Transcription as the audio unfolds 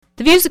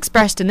The views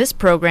expressed in this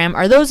program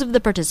are those of the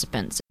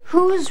participants.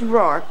 Who's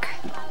Rourke?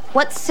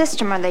 What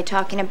system are they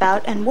talking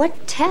about, and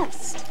what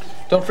test?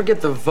 Don't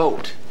forget the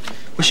vote.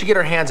 We should get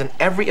our hands on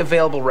every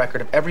available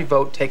record of every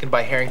vote taken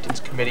by Harrington's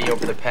committee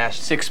over the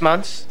past 6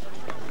 months.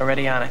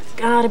 Already on it.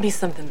 Gotta be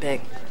something big.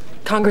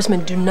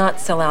 Congressmen do not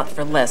sell out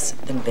for less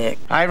than big.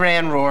 I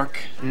ran Rourke,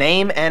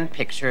 name and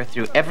picture,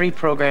 through every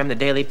program the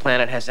Daily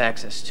Planet has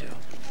access to.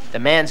 The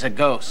man's a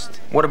ghost.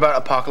 What about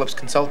Apocalypse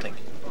Consulting?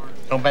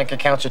 No bank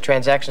accounts or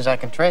transactions I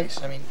can trace.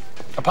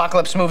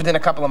 Apocalypse moved in a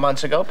couple of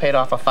months ago, paid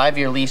off a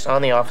 5-year lease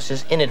on the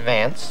offices in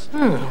advance.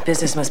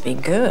 Business must be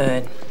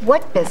good.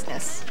 What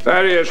business?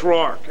 Thaddeus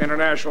Rourke,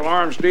 international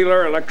arms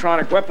dealer,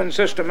 electronic weapons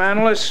system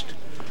analyst,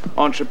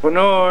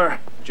 entrepreneur,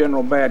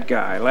 general bad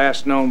guy.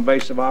 Last known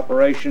base of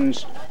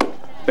operations,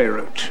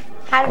 Beirut.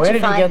 How Where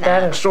did did you you find get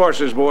that?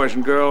 Sources, boys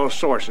and girls,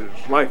 sources.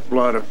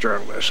 Lifeblood of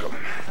journalism.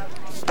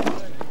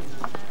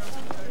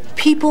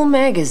 People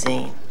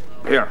magazine.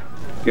 Here,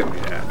 give me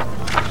that.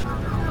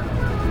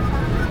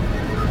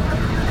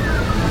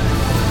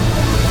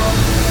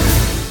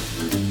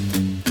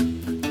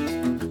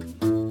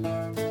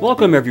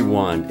 Welcome,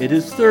 everyone. It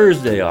is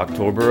Thursday,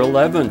 October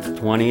 11th,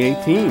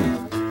 2018.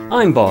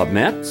 I'm Bob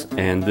Metz,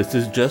 and this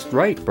is Just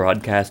Right,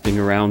 broadcasting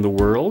around the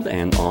world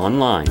and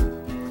online.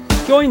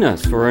 Join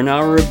us for an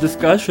hour of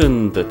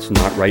discussion that's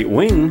not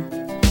right-wing,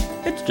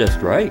 it's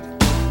just right.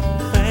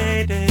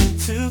 Fade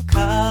into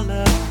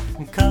color,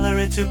 and color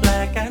into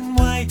black and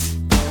white.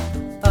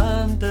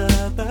 Under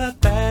the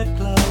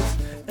bedclothes,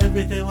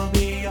 everything will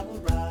be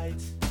alright.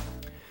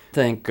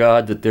 Thank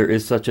God that there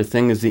is such a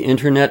thing as the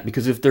internet,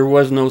 because if there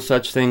was no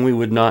such thing, we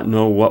would not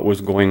know what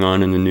was going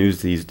on in the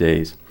news these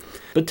days.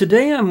 But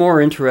today I'm more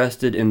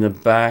interested in the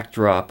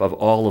backdrop of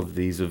all of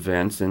these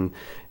events, and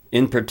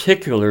in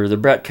particular the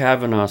Brett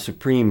Kavanaugh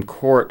Supreme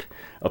Court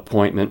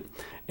appointment,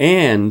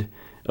 and,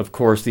 of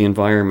course, the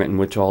environment in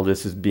which all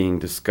this is being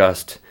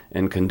discussed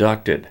and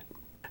conducted.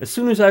 As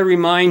soon as I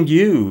remind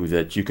you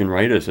that you can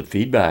write us at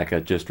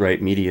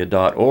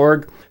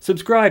feedback@justrightmedia.org,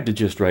 subscribe to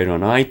Just Right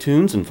on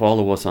iTunes, and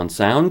follow us on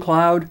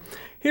SoundCloud,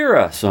 hear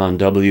us on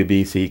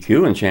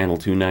WBCQ and Channel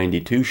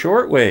 292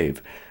 Shortwave,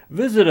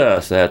 visit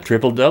us at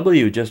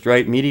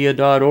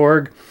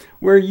www.justrightmedia.org,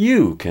 where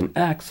you can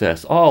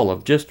access all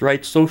of Just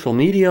Right's social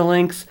media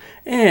links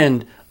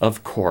and,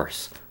 of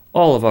course,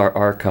 all of our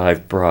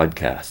archived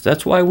broadcasts.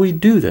 That's why we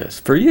do this,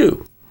 for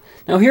you.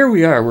 Now here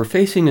we are, we're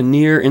facing a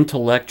near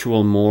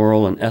intellectual,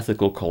 moral, and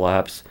ethical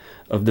collapse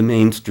of the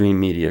mainstream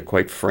media,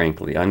 quite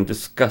frankly. I'm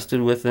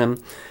disgusted with them.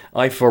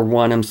 I, for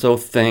one, am so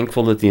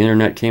thankful that the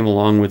internet came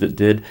along with it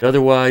did.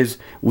 Otherwise,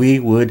 we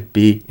would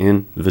be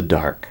in the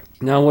dark.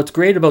 Now, what's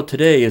great about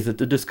today is that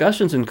the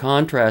discussions and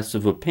contrasts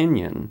of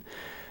opinion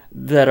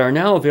that are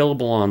now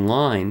available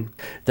online,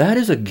 that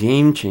is a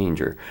game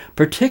changer,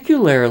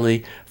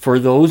 particularly for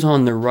those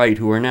on the right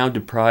who are now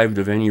deprived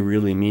of any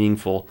really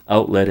meaningful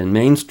outlet in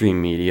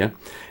mainstream media,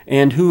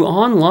 and who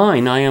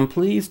online, I am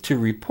pleased to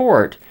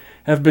report,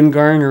 have been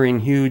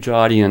garnering huge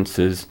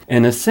audiences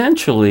and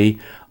essentially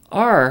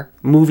are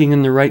moving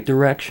in the right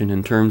direction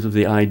in terms of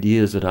the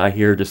ideas that I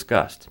hear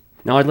discussed.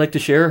 Now, I'd like to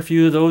share a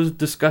few of those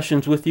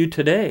discussions with you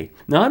today,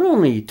 not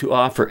only to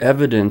offer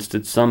evidence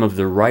that some of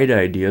the right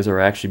ideas are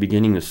actually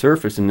beginning to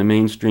surface in the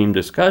mainstream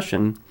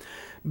discussion,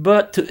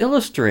 but to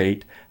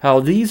illustrate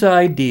how these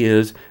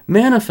ideas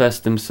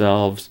manifest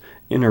themselves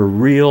in a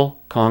real,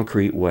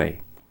 concrete way.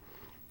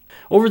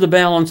 Over the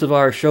balance of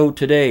our show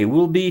today,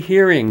 we'll be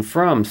hearing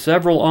from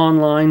several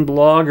online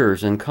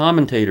bloggers and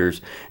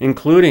commentators,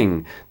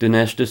 including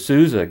Dinesh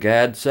D'Souza,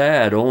 Gad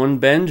Saad, Owen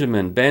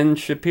Benjamin, Ben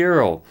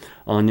Shapiro,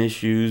 on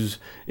issues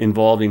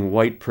involving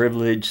white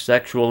privilege,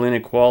 sexual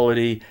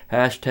inequality,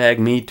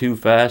 #MeToo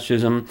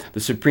fascism,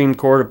 the Supreme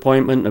Court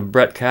appointment of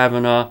Brett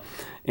Kavanaugh,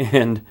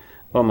 and,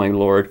 oh my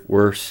Lord,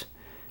 worse,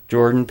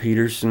 Jordan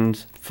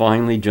Peterson's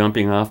finally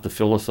jumping off the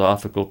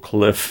philosophical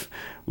cliff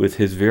with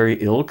his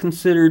very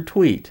ill-considered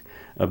tweet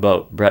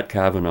about Brett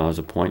Kavanaugh's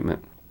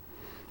appointment.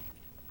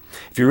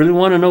 If you really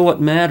want to know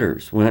what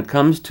matters when it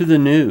comes to the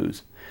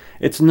news,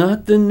 it's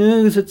not the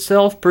news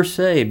itself per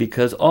se,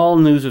 because all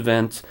news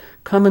events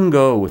come and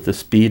go with the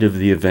speed of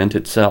the event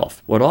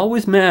itself. What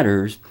always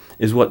matters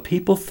is what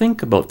people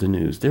think about the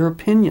news, their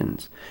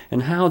opinions,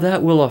 and how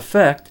that will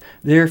affect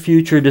their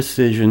future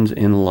decisions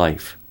in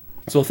life.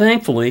 So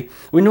thankfully,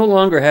 we no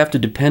longer have to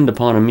depend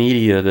upon a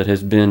media that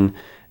has been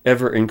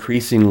ever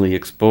increasingly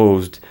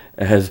exposed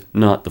as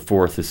not the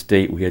fourth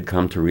estate we had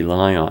come to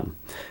rely on.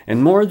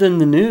 And more than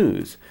the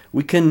news,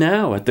 we can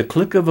now, at the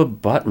click of a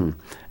button,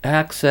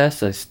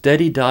 access a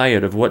steady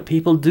diet of what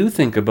people do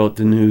think about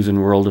the news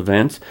and world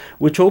events,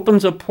 which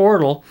opens a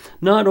portal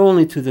not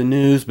only to the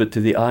news but to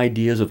the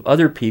ideas of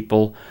other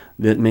people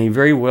that may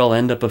very well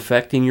end up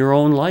affecting your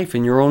own life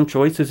and your own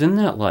choices in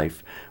that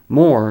life,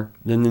 more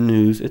than the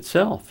news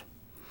itself.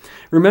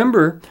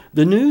 Remember,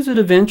 the news that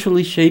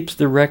eventually shapes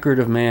the record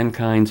of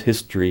mankind's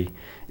history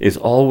is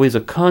always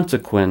a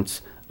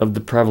consequence of the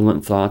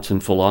prevalent thoughts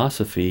and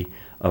philosophy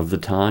of the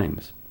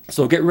times.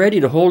 So get ready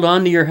to hold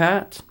on to your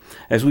hats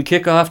as we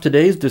kick off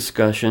today's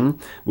discussion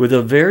with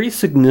a very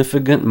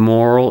significant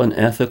moral and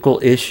ethical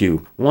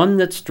issue, one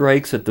that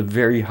strikes at the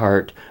very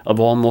heart of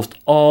almost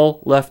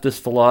all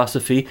leftist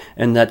philosophy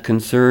and that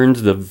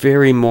concerns the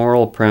very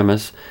moral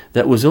premise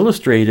that was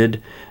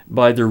illustrated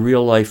by the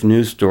real-life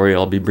news story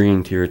I'll be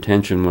bringing to your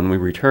attention when we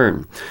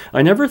return.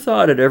 I never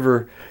thought I'd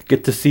ever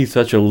get to see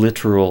such a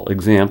literal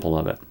example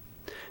of it.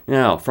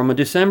 Now, from a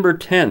December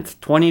 10th,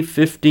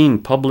 2015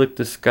 public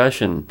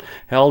discussion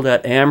held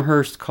at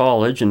Amherst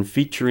College and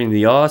featuring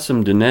the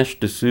awesome Dinesh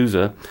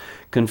D'Souza,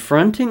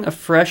 confronting a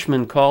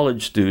freshman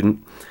college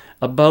student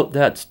about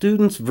that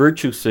student's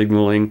virtue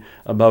signaling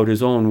about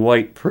his own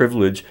white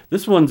privilege.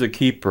 This one's a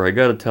keeper, I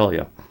gotta tell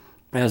you.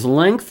 As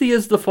lengthy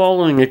as the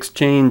following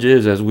exchange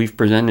is as we've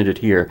presented it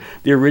here,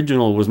 the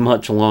original was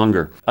much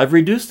longer. I've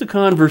reduced the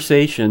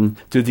conversation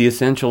to the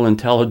essential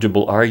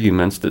intelligible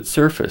arguments that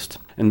surfaced.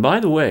 And by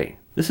the way,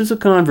 this is a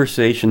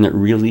conversation that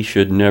really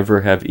should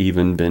never have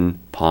even been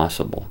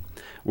possible.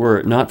 Were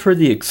it not for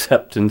the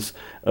acceptance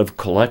of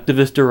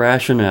collectivist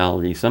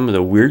irrationality, some of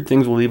the weird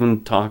things we'll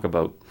even talk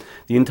about,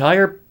 the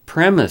entire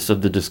premise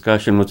of the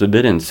discussion was a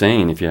bit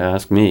insane, if you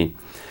ask me.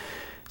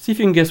 See if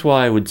you can guess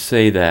why I would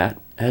say that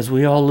as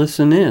we all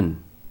listen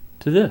in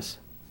to this.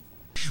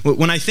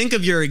 When I think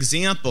of your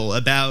example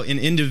about an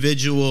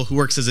individual who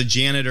works as a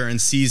janitor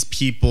and sees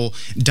people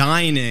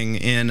dining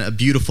in a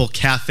beautiful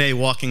cafe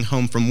walking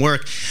home from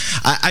work,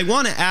 I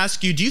want to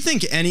ask you, do you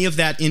think any of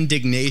that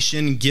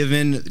indignation,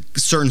 given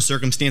certain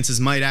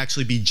circumstances, might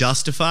actually be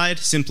justified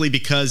simply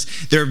because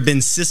there have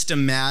been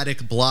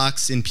systematic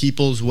blocks in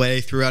people's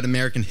way throughout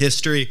American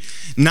history,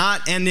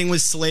 not ending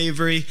with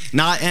slavery,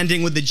 not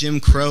ending with the Jim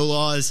Crow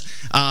laws,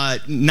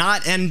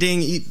 not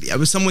ending,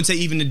 some would say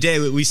even today,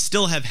 we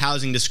still have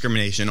housing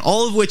discrimination.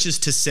 All of which is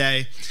to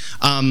say,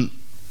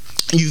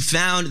 you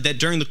found that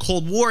during the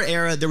Cold War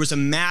era, there was a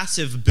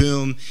massive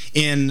boom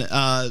in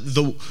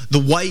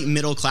the white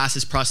middle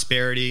class's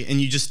prosperity, and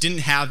you just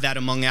didn't have that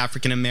among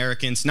African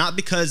Americans, not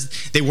because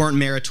they weren't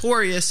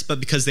meritorious, but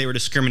because they were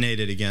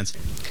discriminated against.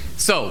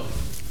 So,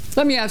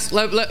 let me ask,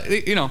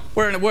 you know,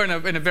 we're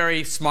in a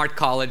very smart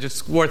college.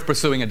 It's worth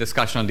pursuing a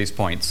discussion on these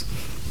points.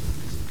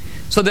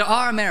 So there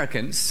are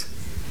Americans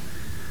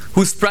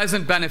whose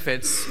present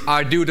benefits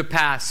are due to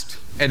past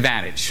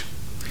advantage.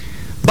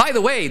 By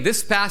the way,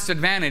 this past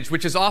advantage,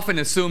 which is often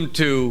assumed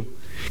to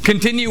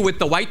continue with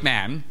the white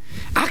man,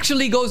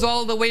 actually goes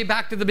all the way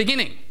back to the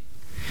beginning.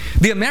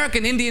 The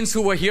American Indians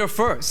who were here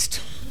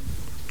first,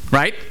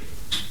 right,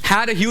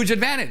 had a huge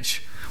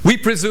advantage. We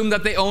presume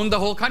that they owned the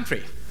whole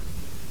country.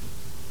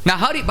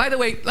 Now, by the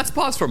way, let's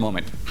pause for a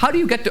moment. How do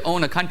you get to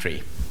own a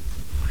country?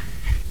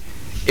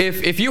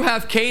 If you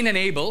have Cain and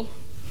Abel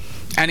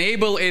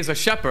is a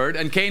shepherd,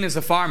 and Cain is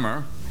a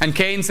farmer, and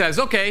Cain says,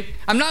 okay,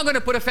 I'm not going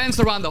to put a fence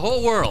around the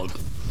whole world.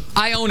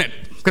 I own it,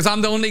 because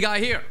I'm the only guy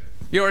here.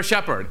 You're a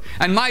shepherd.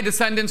 And my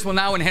descendants will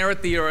now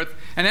inherit the earth,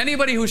 and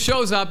anybody who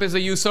shows up is a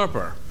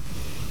usurper.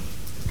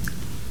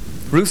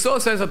 Rousseau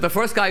says that the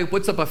first guy who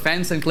puts up a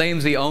fence and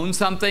claims he owns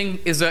something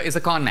is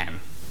a con man.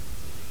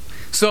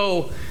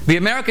 So the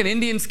American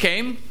Indians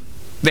came.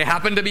 They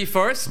happened to be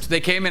first.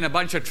 They came in a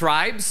bunch of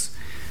tribes.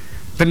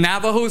 The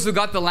Navajos who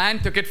got the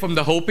land took it from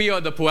the Hopi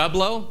or the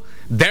Pueblo.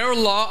 Their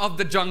law of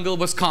the jungle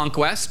was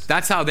conquest.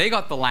 That's how they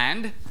got the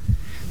land.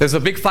 There's a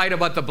big fight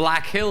about the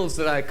Black Hills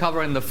that I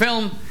cover in the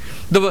film.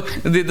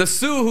 The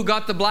Sioux who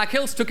got the Black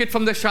Hills took it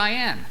from the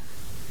Cheyenne.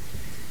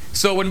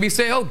 So when we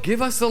say, oh,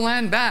 give us the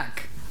land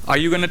back, are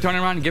you going to turn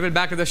around and give it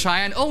back to the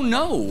Cheyenne? Oh,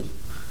 no.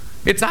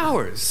 It's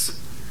ours.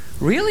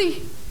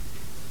 Really?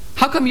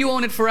 How come you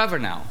own it forever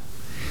now?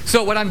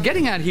 So what I'm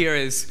getting at here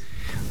is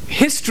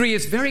history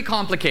is very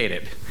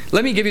complicated.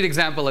 Let me give you an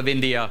example of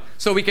India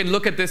so we can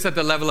look at this at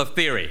the level of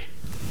theory.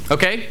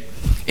 Okay?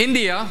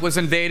 India was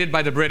invaded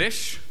by the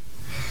British,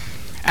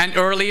 and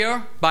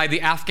earlier by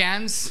the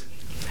Afghans,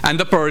 and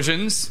the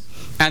Persians,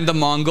 and the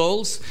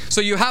Mongols.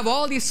 So you have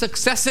all these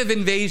successive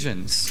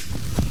invasions,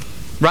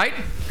 right?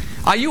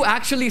 Are you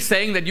actually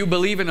saying that you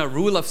believe in a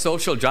rule of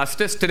social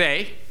justice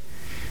today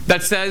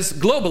that says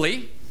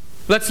globally,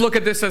 let's look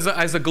at this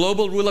as a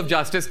global rule of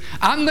justice,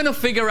 I'm going to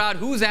figure out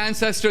whose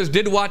ancestors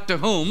did what to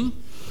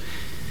whom,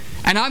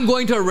 and I'm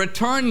going to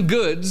return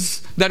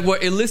goods that were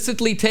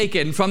illicitly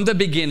taken from the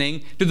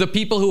beginning to the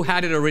people who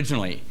had it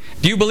originally.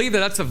 Do you believe that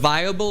that's a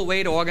viable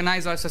way to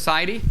organize our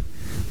society?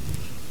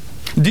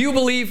 Do you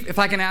believe, if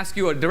I can ask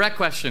you a direct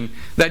question,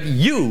 that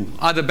you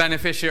are the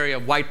beneficiary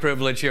of white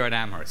privilege here at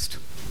Amherst?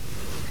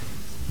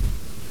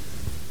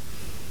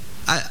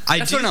 I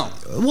yes do, or no?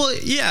 Well,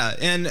 yeah,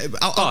 and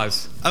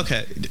Pause.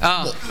 Okay.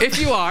 If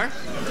you are,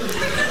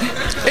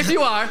 If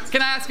you are,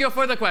 can I ask you a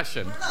further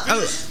question?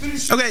 Oh,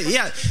 okay,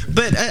 yeah,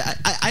 but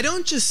I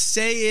don't just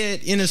say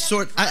it in a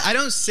I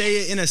don't say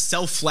it in a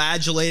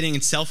self-flagellating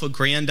and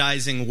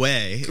self-aggrandizing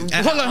way.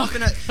 Hold on.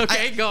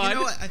 Okay, go on. You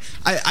know what?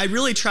 I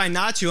really try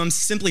not to. I'm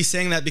simply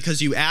saying that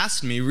because you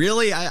asked me.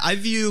 Really, I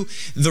view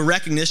the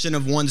recognition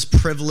of one's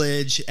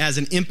privilege as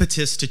an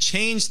impetus to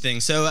change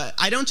things. So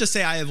I don't just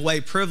say I have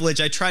white privilege.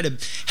 I try to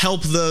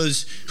help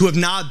those who have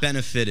not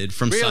benefited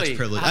from such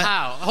privilege.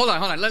 How? Hold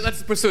on.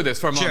 Let's pursue this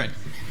for a moment.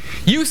 Sure.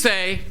 You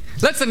say,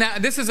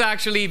 this is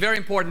actually very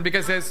important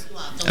because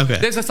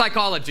there's a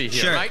psychology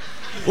here, right?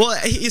 Well,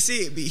 you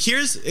see,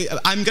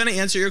 I'm going to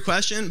answer your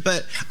question,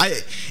 but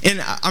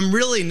I'm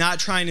really not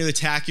trying to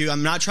attack you.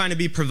 I'm not trying to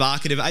be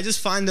provocative. I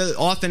just find that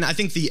often, I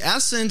think the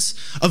essence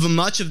of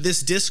much of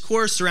this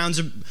discourse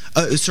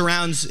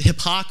surrounds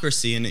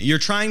hypocrisy, and you're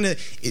trying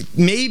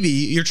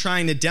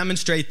to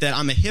demonstrate that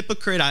I'm a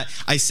hypocrite.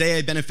 I say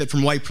I benefit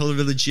from white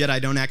privilege, yet I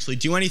don't actually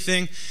do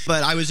anything.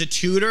 But I was a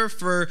tutor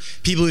for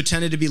people who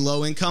tended to be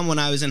low income when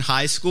I was in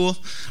high school.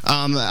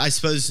 I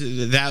suppose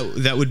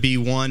that would be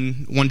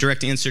one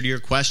direct answer to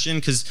your question,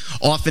 because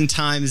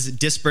oftentimes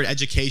disparate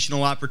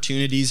educational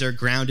opportunities are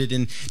grounded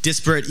in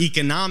disparate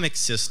economic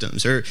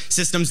systems, or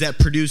systems that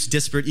produce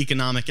disparate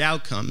economic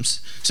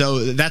outcomes.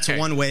 So that's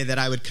one way that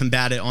I would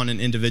combat it on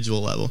an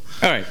individual level.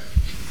 All right.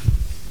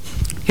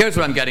 Here's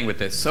what I'm getting with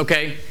this,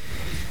 okay?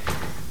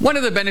 One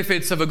of the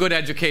benefits of a good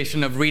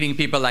education of reading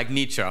people like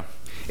Nietzsche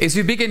is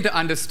you begin to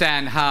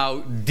understand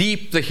how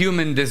deep the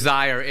human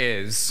desire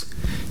is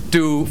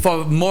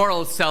for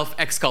moral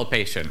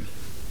self-exculpation.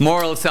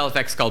 Moral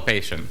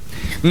self-exculpation.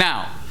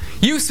 Now,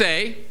 you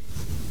say,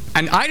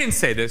 and I didn't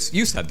say this,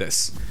 you said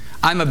this,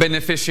 I'm a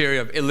beneficiary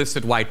of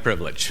illicit white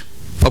privilege.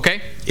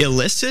 Okay?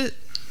 Illicit?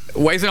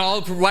 Well, isn't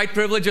all white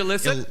privilege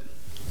illicit?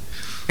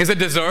 Is it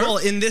deserved? Well,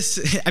 in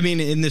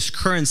this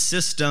current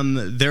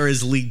system, there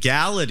is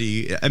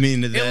legality.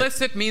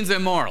 Illicit means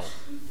immoral.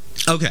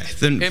 Okay.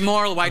 Then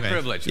immoral white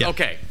privilege. Yeah.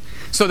 Okay.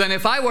 So then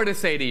if I were to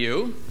say to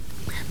you,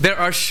 there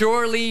are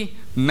surely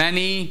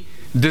many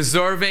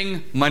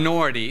deserving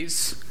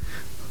minorities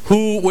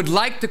who would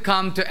like to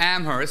come to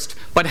Amherst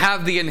but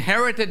have the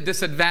inherited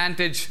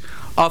disadvantage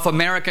of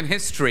American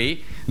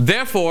history.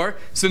 Therefore,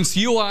 since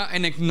you are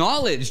an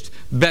acknowledged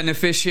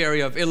beneficiary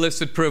of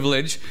illicit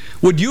privilege,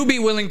 would you be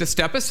willing to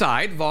step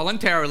aside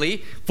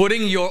voluntarily,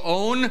 putting your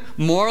own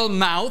moral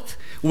mouth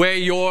where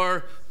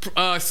your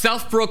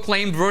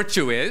self-proclaimed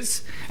virtue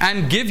is,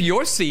 and give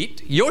your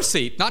seat,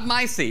 not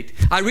my seat.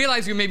 I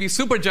realize you may be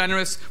super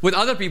generous with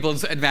other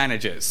people's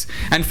advantages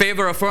and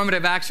favor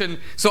affirmative action,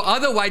 so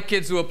other white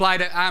kids who apply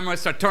to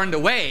Amherst are turned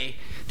away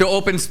to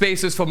open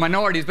spaces for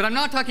minorities. But I'm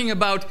not talking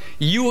about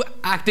you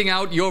acting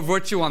out your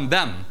virtue on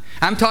them.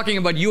 I'm talking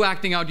about you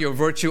acting out your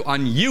virtue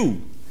on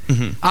you.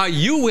 Mm-hmm. Are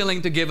you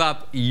willing to give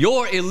up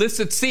your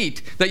illicit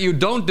seat that you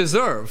don't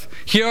deserve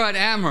here at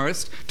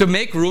Amherst to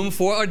make room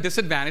for a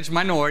disadvantaged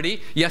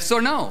minority? Yes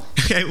or no?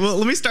 Okay, well,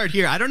 let me start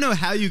here. I don't know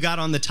how you got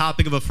on the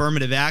topic of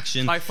affirmative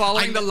action. By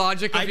following the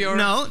logic of your...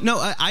 No,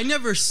 I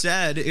never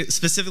said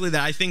specifically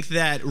that I think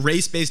that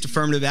race-based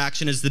affirmative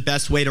action is the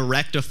best way to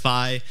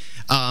rectify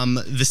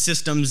the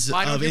systems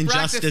of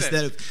injustice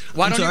that...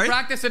 Why don't you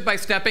practice it by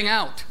stepping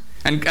out?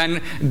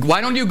 And why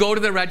don't you go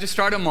to the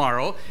registrar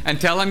tomorrow and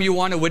tell him you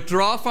want to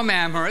withdraw from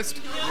Amherst?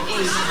 Are you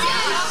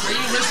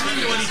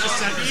listening to what he just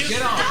said to you?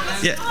 Get on.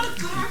 Yeah.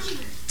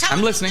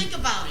 I'm listening.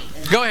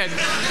 Go ahead.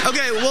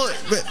 Okay, well,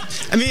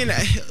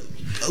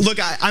 look,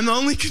 I'm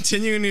only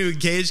continuing to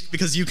engage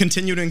because you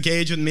continue to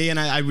engage with me, and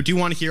I do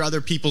want to hear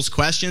other people's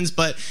questions.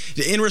 But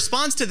in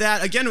response to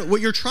that, again,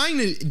 what you're trying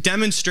to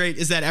demonstrate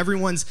is that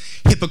everyone's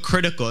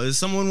hypocritical. As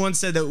someone once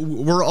said, that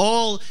we're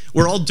all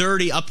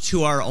dirty up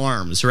to our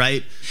arms,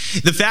 right?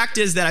 The fact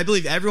is that I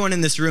believe everyone in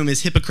this room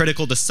is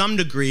hypocritical to some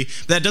degree,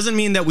 but that doesn't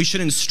mean that we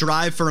shouldn't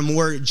strive for a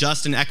more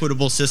just and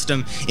equitable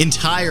system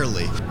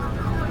entirely.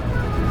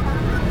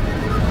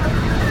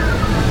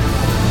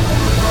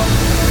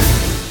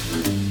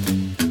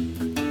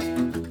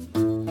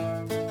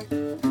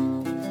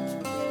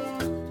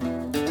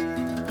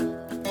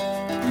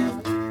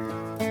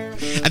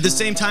 At the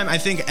same time, I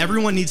think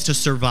everyone needs to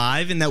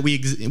survive, and that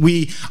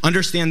we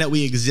understand that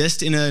we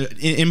exist in an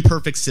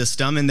imperfect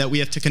system, and that we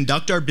have to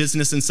conduct our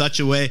business in such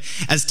a way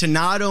as to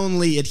not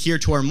only adhere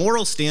to our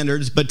moral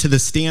standards, but to the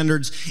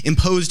standards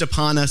imposed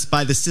upon us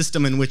by the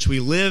system in which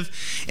we live.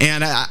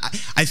 And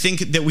I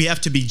think that we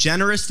have to be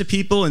generous to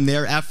people in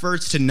their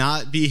efforts to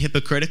not be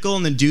hypocritical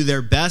and to do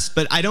their best,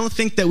 but I don't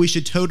think that we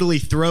should totally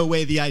throw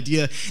away the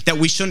idea that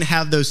we shouldn't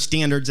have those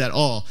standards at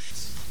all.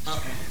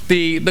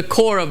 The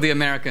core of the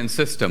American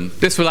system,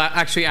 this will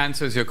actually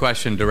answers your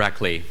question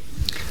directly,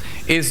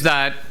 is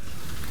that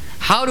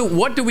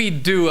what do we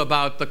do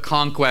about the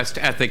conquest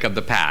ethic of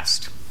the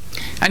past?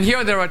 And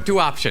here there are two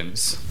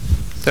options.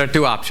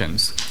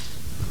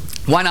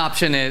 One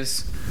option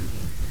is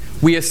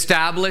we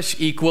establish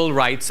equal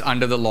rights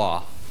under the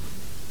law.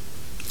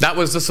 That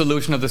was the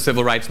solution of the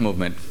civil rights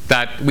movement,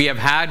 that we have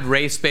had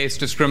race-based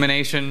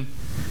discrimination,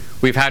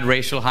 we've had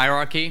racial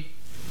hierarchy.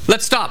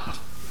 Let's stop.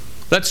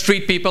 Let's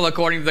treat people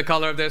according to the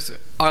color of this,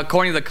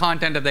 according to the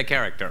content of their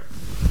character.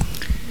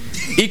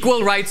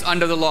 Equal rights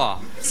under the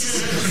law.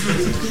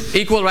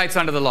 Equal rights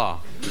under the law.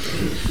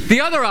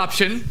 The other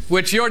option,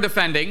 which you're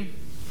defending,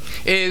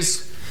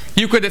 is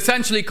you could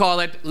essentially call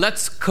it,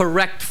 let's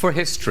correct for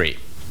history.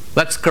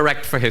 Let's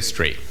correct for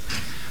history.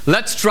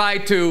 Let's try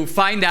to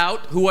find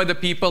out who are the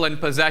people in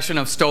possession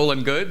of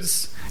stolen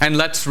goods, and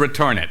let's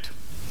return it.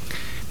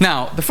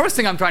 Now, the first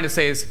thing I'm trying to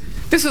say is,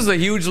 this is a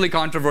hugely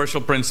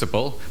controversial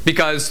principle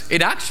because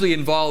it actually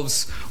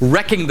involves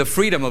wrecking the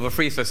freedom of a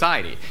free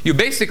society. You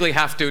basically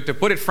have to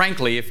put it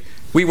frankly, if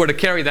we were to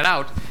carry that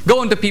out,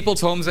 go into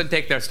people's homes and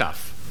take their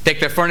stuff. Take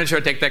their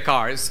furniture, take their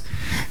cars.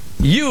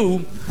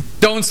 You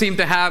don't seem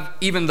to have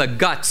even the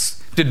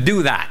guts to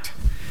do that.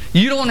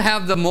 You don't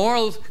have the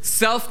moral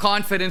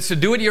self-confidence to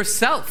do it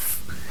yourself.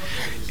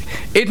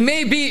 It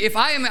may be, if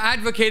I am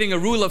advocating a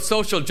rule of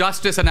social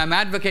justice and I'm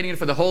advocating it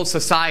for the whole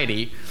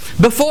society,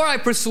 before I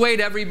persuade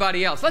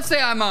everybody else, let's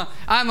say I'm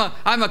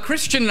a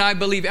Christian and I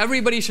believe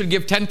everybody should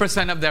give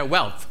 10% of their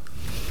wealth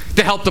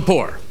to help the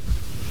poor.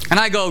 And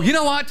I go, you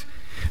know what?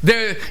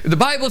 The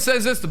Bible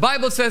says this, the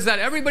Bible says that,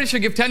 everybody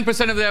should give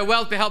 10% of their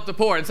wealth to help the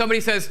poor. And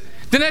somebody says,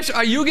 Dinesh,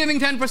 are you giving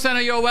 10%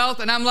 of your wealth?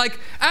 And I'm like,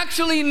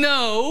 actually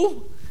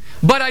no,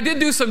 but I did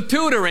do some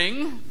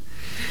tutoring.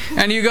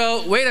 And you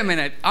go, wait a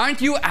minute,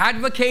 aren't you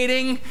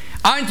advocating,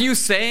 aren't you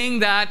saying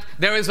that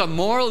there is a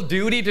moral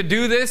duty to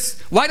do this?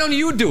 Why don't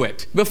you do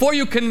it? Before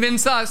you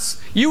convince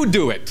us, you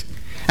do it.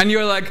 And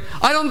you're like,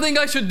 I don't think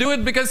I should do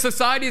it because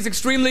society is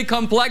extremely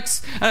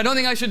complex, and I don't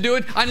think I should do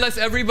it unless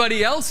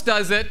everybody else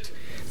does it.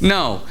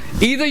 No,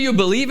 either you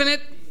believe in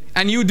it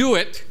and you do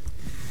it.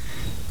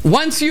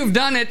 Once you've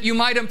done it, you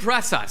might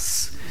impress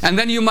us. And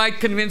then you might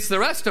convince the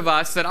rest of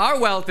us that our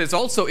wealth is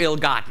also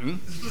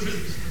ill-gotten.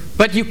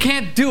 But you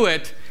can't do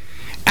it.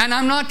 And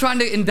I'm not trying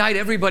to indict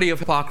everybody of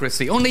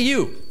hypocrisy, only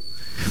you.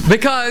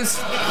 Because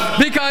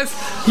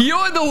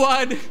you're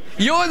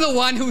the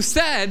one who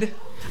said,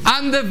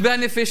 I'm the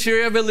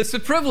beneficiary of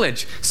illicit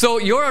privilege. So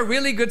you're a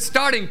really good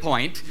starting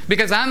point,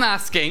 because I'm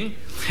asking,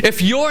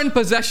 if you're in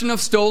possession of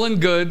stolen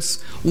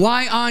goods,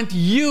 why aren't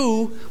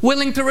you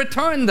willing to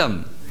return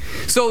them?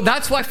 So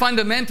that's why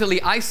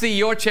fundamentally I see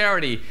your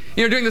charity.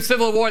 You know, during the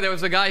Civil War, there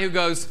was a guy who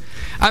goes,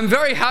 I'm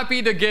very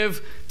happy to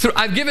give,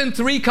 I've given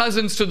 3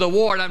 cousins to the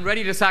war and I'm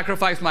ready to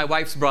sacrifice my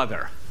wife's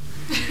brother.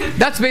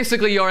 That's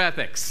basically your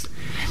ethics.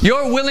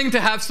 You're willing to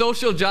have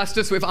social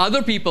justice if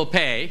other people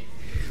pay,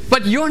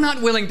 but you're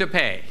not willing to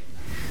pay.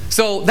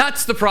 So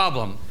that's the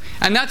problem.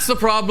 And that's the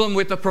problem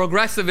with the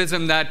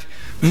progressivism that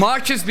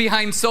marches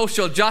behind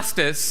social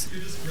justice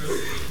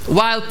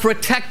while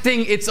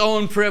protecting its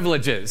own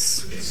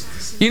privileges.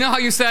 You know how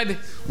you said,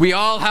 we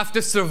all have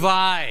to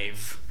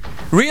survive.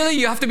 Really?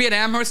 You have to be at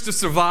Amherst to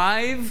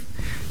survive?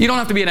 You don't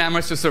have to be at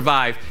Amherst to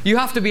survive. You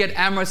have to be at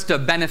Amherst to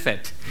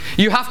benefit.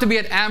 You have to be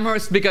at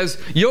Amherst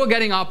because you're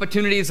getting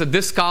opportunities at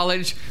this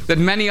college that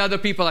many other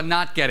people are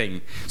not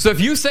getting. So if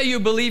you say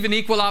you believe in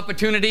equal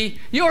opportunity,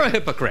 you're a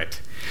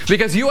hypocrite,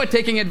 because you are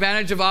taking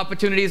advantage of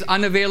opportunities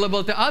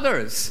unavailable to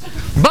others.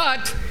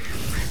 But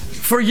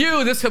for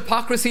you, this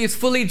hypocrisy is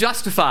fully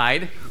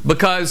justified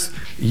because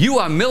you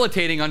are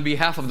militating on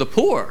behalf of the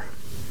poor.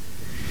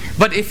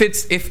 But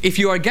if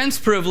you are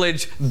against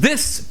privilege,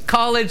 this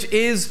college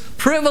is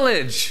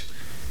privilege.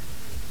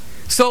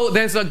 So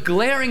there's a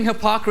glaring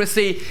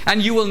hypocrisy,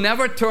 and you will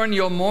never turn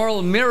your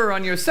moral mirror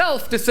on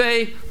yourself to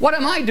say, what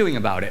am I doing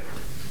about it?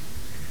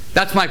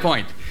 That's my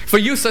point. For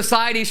you,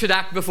 society should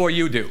act before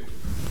you do,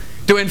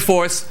 to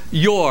enforce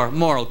your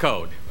moral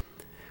code.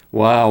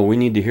 Wow, we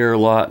need to hear a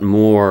lot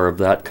more of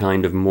that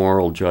kind of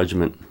moral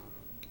judgment.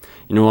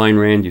 You know,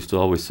 Ayn Rand used to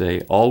always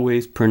say,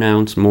 always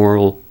pronounce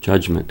moral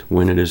judgment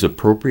when it is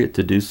appropriate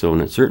to do so,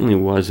 and it certainly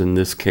was in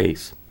this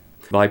case.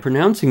 By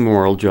pronouncing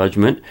moral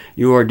judgment,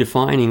 you are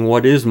defining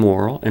what is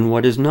moral and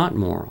what is not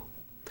moral.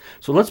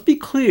 So let's be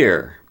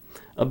clear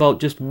about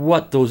just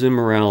what those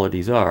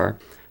immoralities are.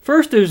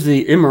 First, there's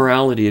the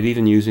immorality of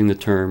even using the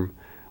term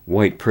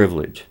white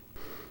privilege.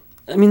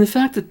 I mean, the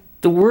fact that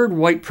the word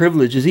white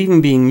privilege is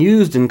even being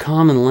used in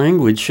common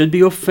language should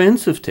be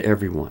offensive to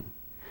everyone.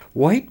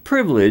 White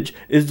privilege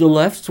is the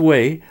left's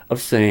way of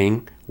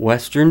saying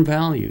Western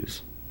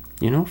values.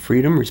 You know,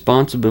 freedom,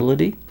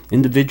 responsibility,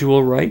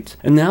 individual rights.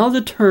 And now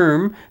the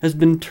term has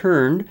been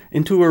turned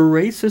into a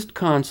racist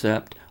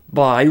concept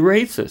by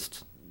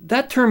racists.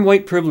 That term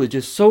white privilege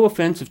is so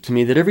offensive to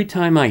me that every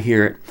time I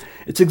hear it,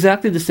 it's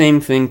exactly the same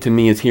thing to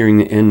me as hearing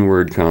the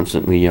N-word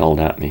constantly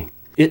yelled at me.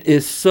 It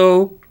is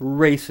so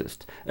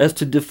racist as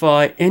to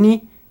defy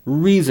any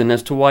reason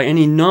as to why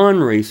any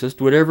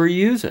non-racist would ever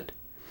use it.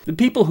 The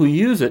people who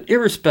use it,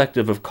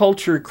 irrespective of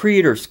culture,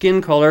 creed, or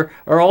skin color,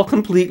 are all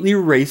completely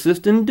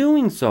racist in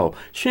doing so.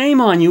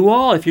 Shame on you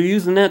all if you're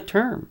using that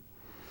term.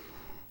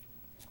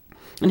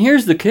 And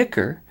here's the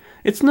kicker.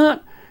 It's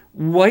not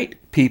white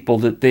people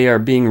that they are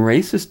being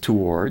racist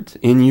towards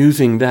in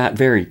using that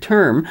very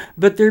term,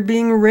 but they're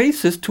being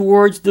racist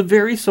towards the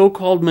very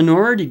so-called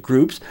minority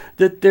groups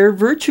that they're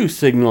virtue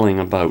signaling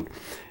about.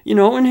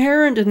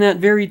 Inherent in that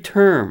very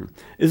term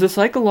is a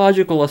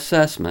psychological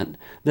assessment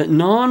that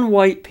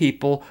non-white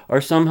people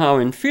are somehow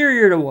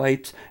inferior to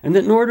whites, and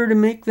that in order to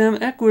make them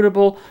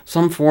equitable,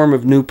 some form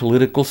of new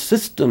political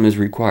system is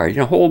required.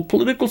 A whole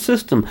political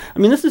system.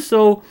 This is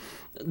so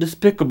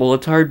despicable,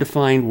 it's hard to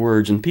find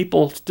words, and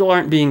people still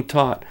aren't being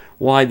taught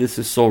why this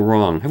is so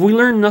wrong. Have we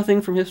learned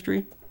nothing from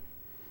history?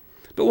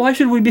 But why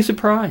should we be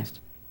surprised?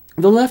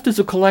 The left is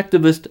a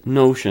collectivist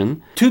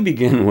notion to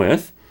begin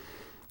with,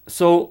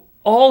 so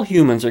all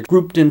humans are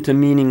grouped into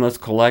meaningless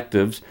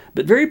collectives,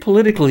 but very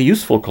politically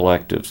useful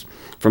collectives,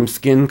 from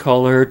skin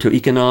color to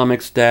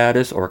economic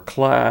status or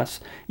class,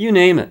 you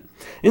name it.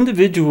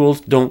 Individuals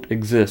don't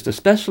exist,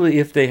 especially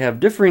if they have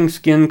differing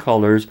skin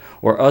colors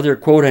or other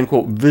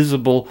quote-unquote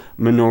visible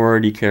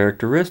minority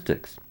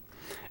characteristics.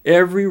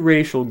 Every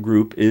racial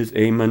group is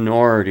a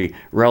minority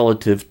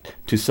relative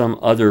to some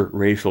other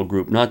racial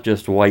group, not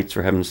just whites,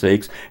 for heaven's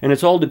sakes, and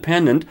it's all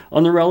dependent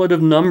on the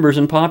relative numbers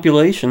and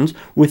populations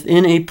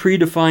within a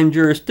predefined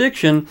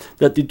jurisdiction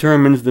that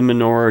determines the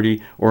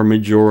minority or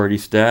majority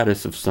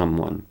status of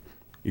someone,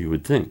 you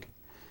would think.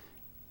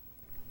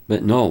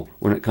 But no,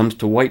 when it comes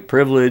to white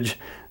privilege,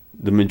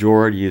 the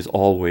majority is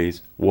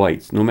always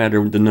whites, no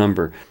matter the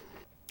number.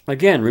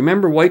 Again,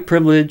 remember, white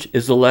privilege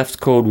is the left's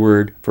code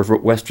word for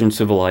Western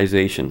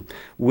civilization,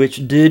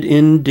 which did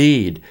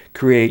indeed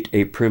create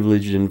a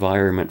privileged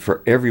environment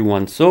for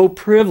everyone so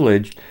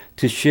privileged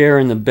to share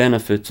in the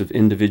benefits of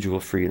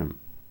individual freedom.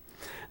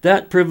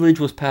 That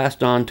privilege was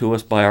passed on to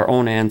us by our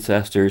own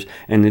ancestors,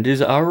 and it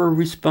is our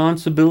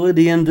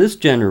responsibility in this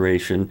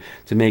generation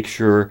to make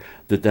sure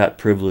that that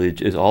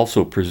privilege is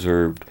also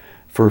preserved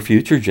for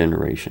future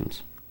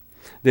generations.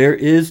 There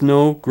is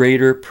no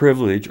greater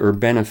privilege or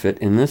benefit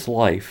in this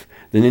life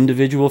than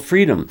individual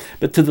freedom.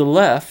 But to the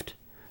left,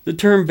 the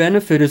term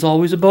benefit is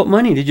always about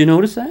money. Did you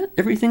notice that?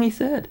 Everything he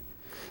said.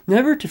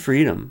 Never to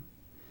freedom.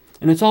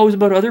 And it's always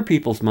about other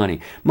people's money.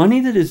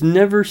 Money that is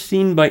never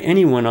seen by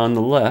anyone on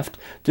the left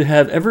to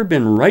have ever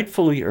been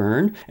rightfully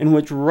earned, and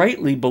which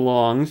rightly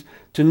belongs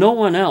to no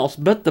one else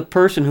but the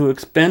person who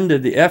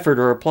expended the effort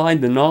or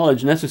applied the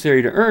knowledge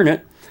necessary to earn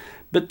it.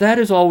 But that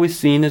is always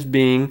seen as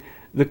being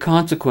the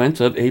consequence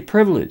of a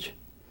privilege.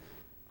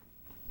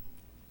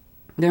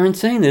 They're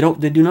insane.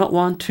 They do not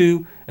want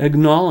to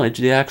acknowledge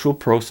the actual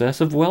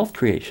process of wealth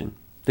creation.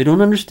 They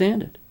don't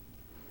understand it.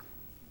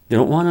 They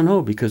don't want to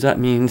know, because that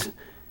means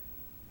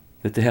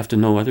that they have to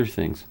know other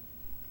things.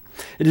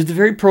 It is the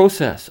very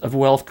process of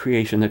wealth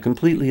creation that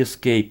completely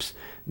escapes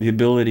the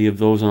ability of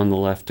those on the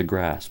left to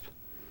grasp.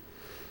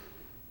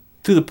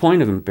 To the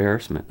point of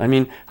embarrassment.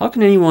 How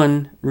can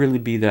anyone really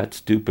be that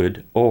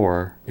stupid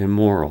or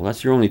immoral?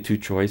 That's your only two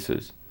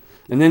choices.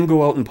 And then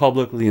go out and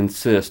publicly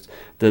insist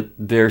that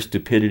their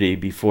stupidity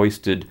be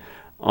foisted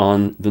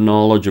on the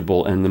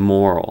knowledgeable and the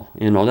moral.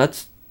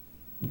 That's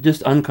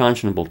just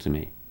unconscionable to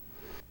me.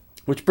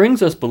 Which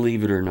brings us,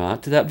 believe it or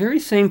not, to that very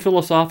same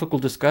philosophical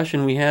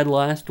discussion we had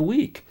last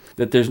week,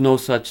 that there's no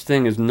such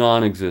thing as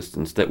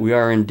non-existence, that we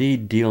are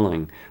indeed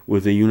dealing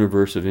with a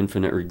universe of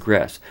infinite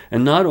regress.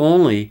 And not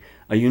only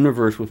a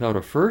universe without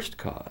a first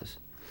cause,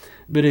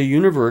 but a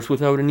universe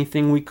without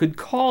anything we could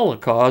call a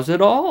cause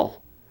at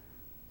all.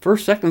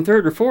 First, second,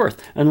 third, or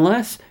fourth,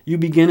 unless you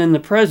begin in the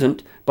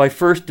present by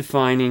first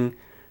defining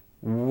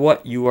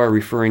what you are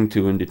referring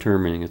to and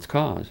determining its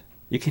cause.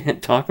 You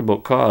can't talk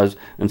about cause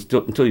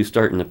until you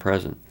start in the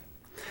present.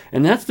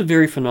 And that's the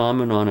very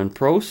phenomenon and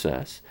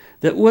process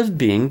that was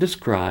being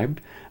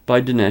described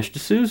by Dinesh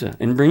D'Souza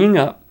in bringing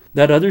up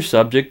that other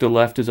subject the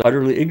left is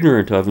utterly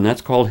ignorant of, and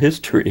that's called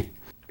history.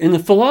 In the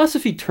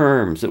philosophy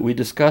terms that we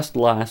discussed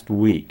last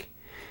week,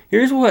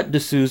 here's what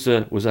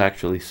D'Souza was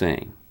actually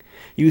saying.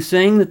 He was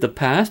saying that the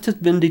past has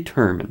been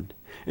determined.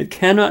 It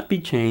cannot be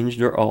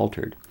changed or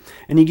altered.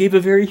 And he gave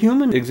a very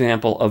human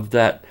example of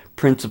that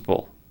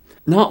principle.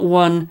 Not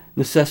one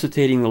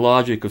necessitating the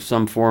logic of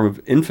some form of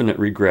infinite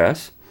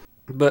regress,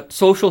 but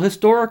social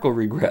historical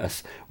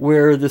regress,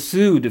 where the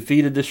Sioux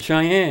defeated the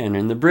Cheyenne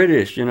and the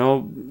British,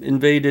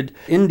 invaded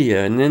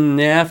India, and then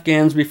the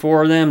Afghans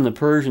before them, the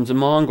Persians and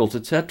Mongols,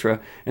 etc.,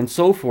 and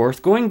so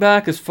forth, going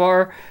back as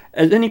far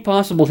as any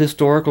possible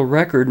historical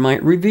record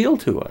might reveal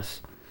to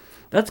us.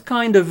 That's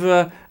kind of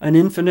an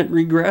infinite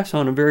regress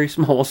on a very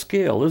small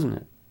scale, isn't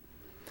it?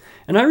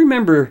 And I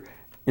remember,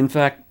 in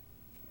fact,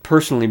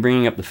 personally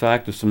bringing up the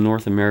fact of some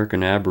North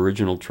American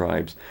Aboriginal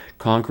tribes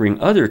conquering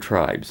other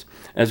tribes,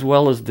 as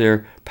well as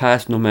their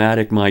past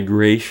nomadic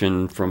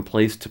migration from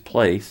place to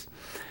place.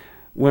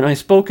 When I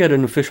spoke at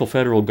an official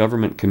federal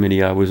government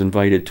committee I was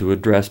invited to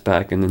address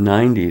back in the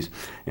 90s,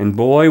 and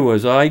boy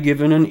was I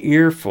given an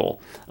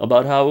earful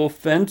about how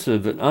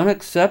offensive and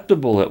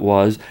unacceptable it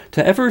was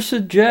to ever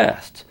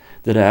suggest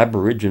that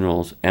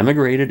Aboriginals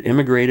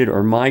immigrated,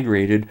 or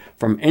migrated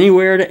from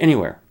anywhere to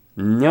anywhere.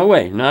 No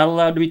way, not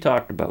allowed to be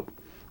talked about.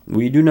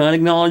 We do not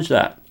acknowledge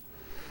that.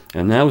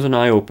 And that was an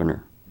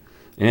eye-opener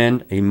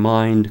and a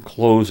mind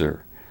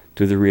closer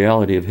to the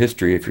reality of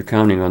history if you're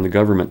counting on the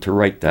government to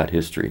write that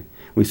history.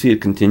 We see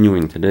it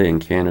continuing today in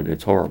Canada.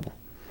 It's horrible.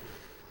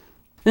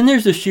 Then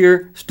there's the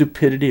sheer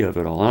stupidity of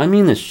it all. And I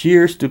mean the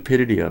sheer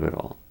stupidity of it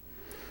all.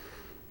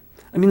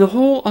 I mean, the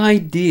whole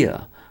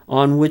idea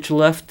on which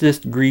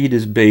leftist greed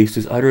is based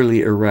is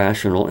utterly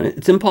irrational, and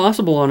it's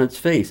impossible on its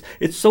face.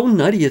 It's so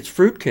nutty, it's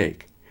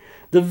fruitcake.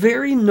 The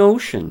very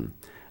notion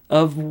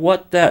of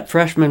what that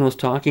freshman was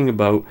talking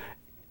about,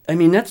 I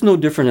mean, that's no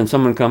different than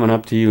someone coming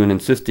up to you and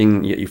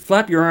insisting you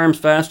flap your arms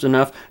fast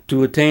enough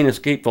to attain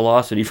escape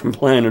velocity from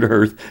planet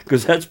Earth,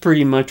 because that's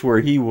pretty much where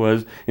he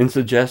was in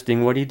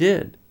suggesting what he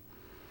did.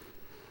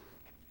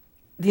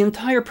 The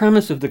entire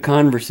premise of the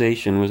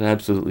conversation was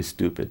absolutely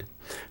stupid.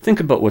 Think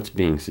about what's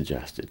being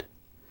suggested.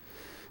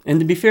 And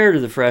to be fair to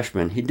the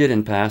freshman, he did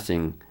in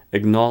passing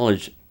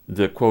acknowledge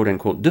the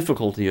quote-unquote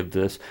difficulty of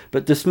this,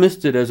 but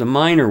dismissed it as a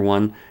minor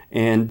one,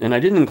 and I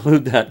didn't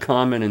include that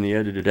comment in the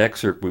edited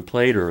excerpt we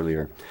played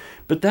earlier.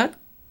 But that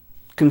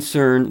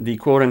concerned the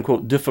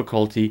quote-unquote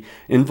difficulty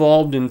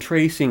involved in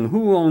tracing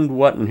who owned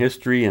what in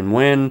history and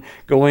when,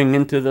 going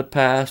into the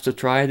past to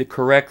try to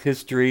correct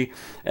history,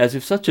 as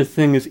if such a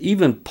thing is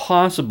even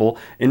possible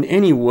in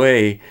any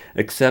way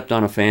except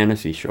on a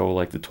fantasy show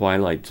like The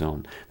Twilight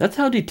Zone. That's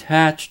how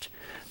detached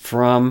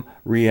from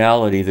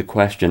reality the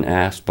question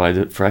asked by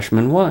the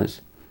freshman was.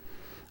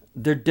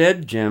 They're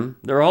dead, Jim.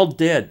 They're all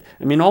dead.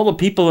 I mean, all the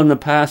people in the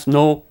past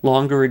no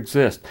longer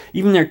exist.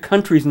 Even their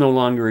countries no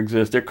longer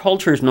exist. Their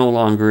cultures no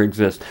longer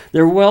exist.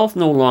 Their wealth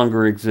no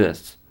longer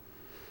exists.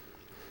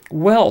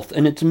 Wealth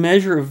and its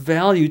measure of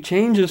value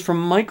changes from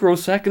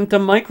microsecond to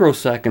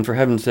microsecond, for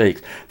heaven's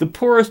sakes. The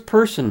poorest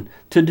person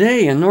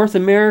today in North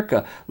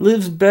America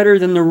lives better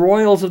than the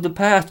royals of the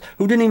past,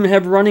 who didn't even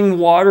have running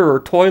water or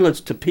toilets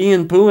to pee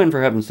and poo in,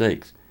 for heaven's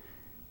sakes.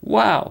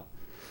 Wow.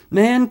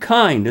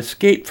 Mankind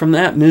escaped from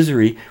that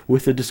misery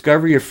with the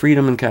discovery of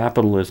freedom and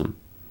capitalism.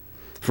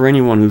 For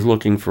anyone who's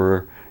looking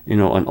for,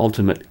 an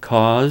ultimate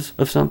cause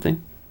of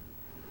something.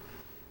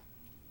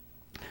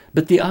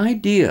 But the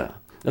idea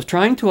of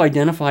trying to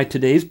identify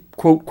today's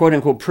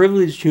quote-unquote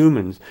privileged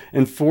humans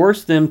and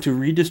force them to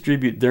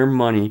redistribute their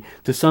money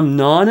to some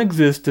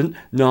non-existent,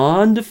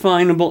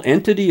 non-definable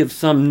entity of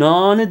some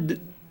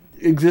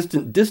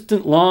non-existent,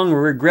 distant, long,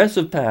 or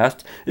regressive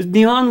past is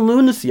beyond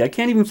lunacy. I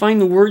can't even find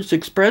the words to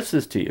express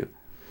this to you.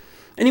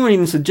 Anyone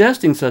even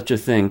suggesting such a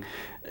thing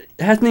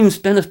hasn't even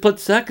spent a split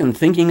second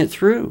thinking it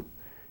through.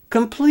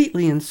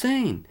 Completely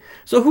insane.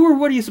 So who or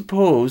what do you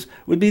suppose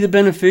would be the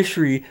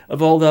beneficiary of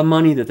all the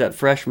money that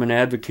freshman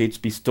advocates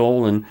be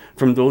stolen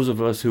from those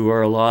of us who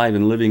are alive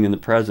and living in the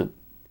present?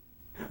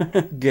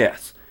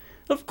 Guess.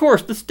 Of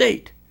course, the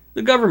state,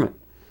 the government.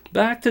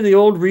 Back to the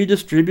old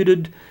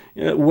redistributed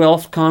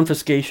wealth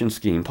confiscation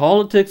scheme.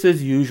 Politics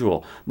as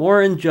usual.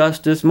 More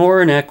injustice,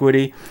 more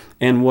inequity,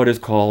 and what is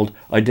called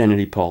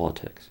identity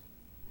politics.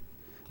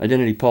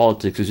 Identity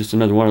politics is just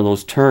another one of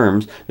those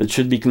terms that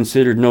should be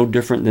considered no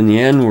different than the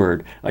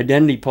N-word.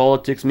 Identity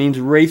politics means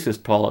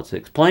racist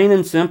politics, plain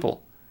and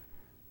simple.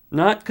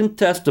 Not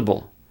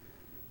contestable.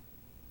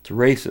 It's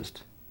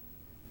racist.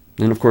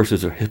 And of course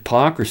there's a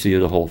hypocrisy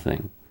of the whole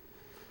thing.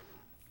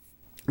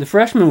 The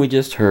freshman we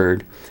just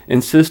heard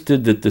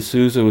insisted that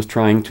D'Souza was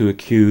trying to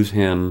accuse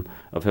him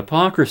of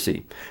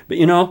hypocrisy. But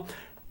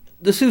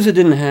D'Souza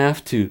didn't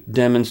have to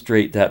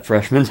demonstrate that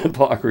freshman's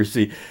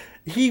hypocrisy.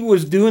 He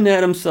was doing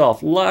that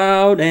himself,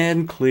 loud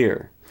and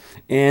clear.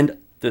 And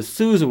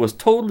D'Souza was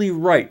totally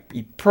right.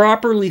 He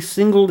properly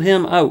singled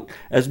him out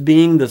as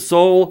being the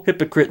sole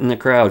hypocrite in the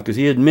crowd, because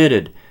he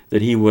admitted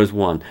that he was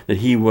one, that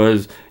he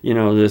was,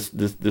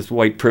 this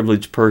white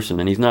privileged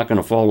person, and he's not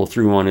going to follow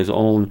through on his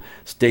own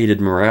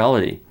stated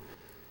morality.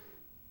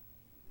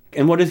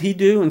 And what does he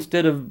do?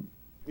 Instead of,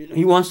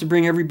 he wants to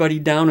bring everybody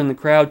down in the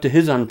crowd to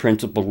his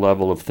unprincipled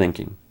level of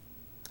thinking.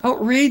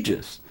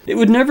 Outrageous. It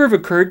would never have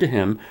occurred to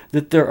him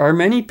that there are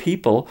many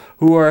people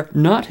who are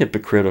not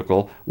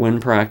hypocritical when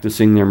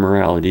practicing their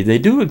morality. They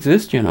do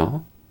exist,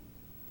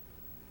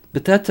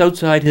 But that's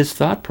outside his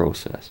thought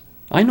process.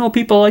 I know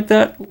people like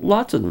that,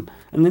 lots of them,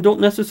 and they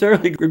don't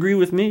necessarily agree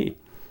with me.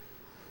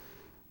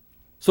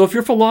 So if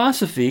your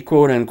philosophy,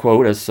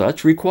 quote-unquote, as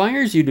such,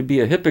 requires you to be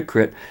a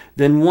hypocrite,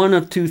 then one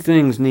of two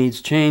things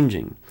needs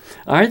changing.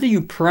 Either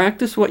you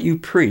practice what you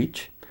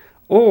preach,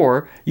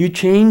 or you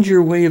change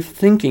your way of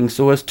thinking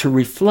so as to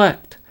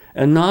reflect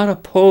and not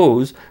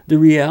oppose the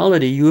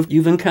reality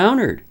you've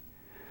encountered.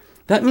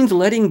 That means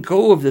letting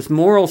go of this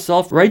moral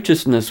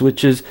self-righteousness,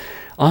 which is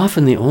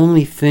often the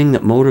only thing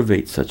that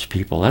motivates such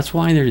people. That's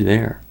why they're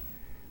there.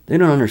 They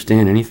don't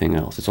understand anything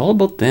else. It's all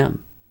about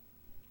them.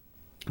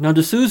 Now,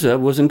 D'Souza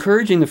was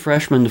encouraging the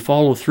freshman to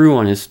follow through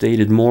on his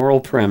stated moral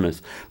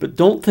premise, but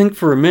don't think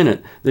for a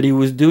minute that he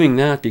was doing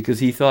that because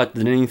he thought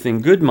that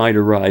anything good might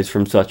arise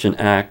from such an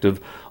act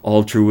of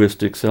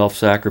altruistic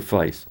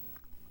self-sacrifice.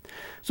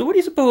 So what do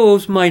you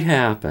suppose might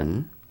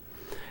happen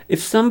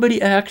if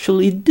somebody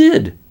actually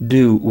did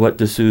do what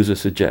D'Souza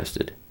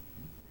suggested?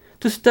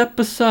 To step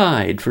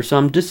aside for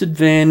some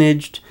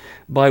disadvantaged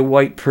by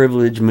white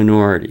privilege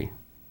minority.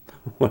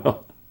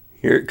 Well,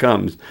 here it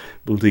comes.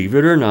 Believe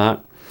it or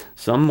not,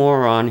 Some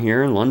moron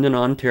here in London,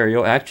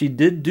 Ontario, actually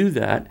did do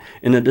that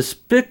in a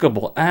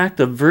despicable act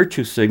of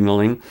virtue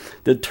signaling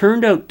that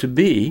turned out to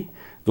be,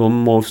 though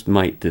most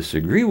might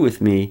disagree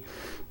with me,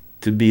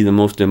 to be the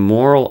most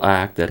immoral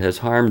act that has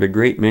harmed a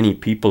great many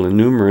people in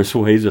numerous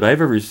ways that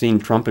I've ever seen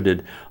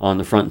trumpeted on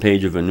the front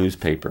page of a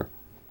newspaper.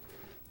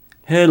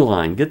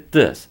 Headline, get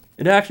this.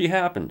 It actually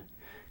happened.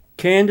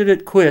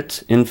 Candidate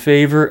quits in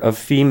favor of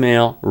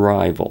female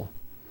rival.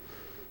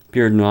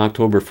 Appeared in the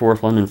October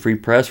 4th London Free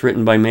Press,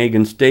 written by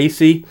Megan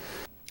Stacey,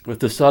 with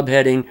the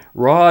subheading,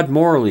 Rod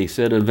Morley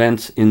said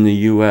events in the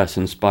U.S.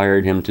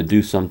 inspired him to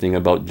do something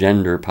about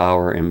gender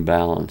power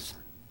imbalance.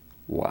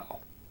 Wow.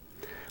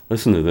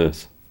 Listen to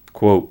this.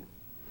 Quote,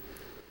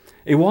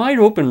 a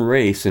wide-open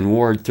race in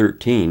Ward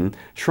 13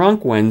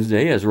 shrunk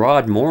Wednesday as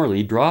Rod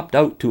Morley dropped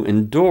out to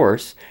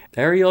endorse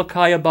Ariel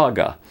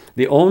Kayabaga,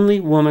 the only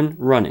woman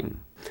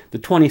running. The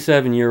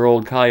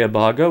 27-year-old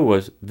Kayabaga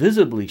was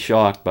visibly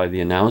shocked by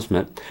the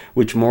announcement,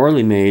 which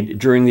Morley made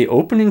during the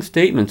opening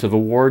statements of a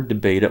ward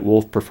debate at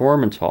Wolf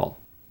Performance Hall.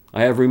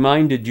 I have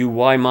reminded you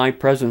why my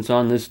presence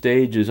on this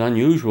stage is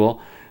unusual,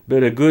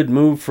 but a good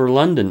move for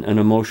London, an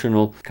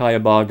emotional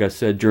Kayabaga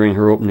said during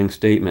her opening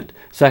statement,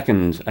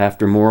 seconds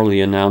after Morley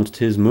announced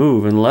his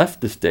move and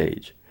left the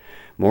stage.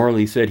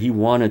 Morley said he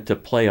wanted to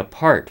play a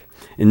part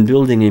in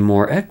building a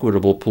more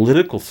equitable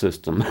political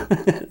system.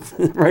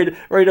 right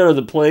out of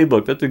the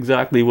playbook. That's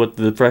exactly what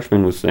the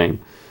freshman was saying.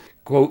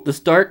 Quote, the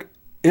stark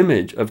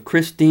image of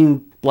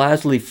Christine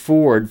Blasey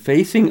Ford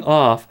facing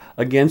off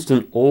against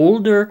an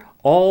older,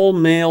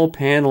 all-male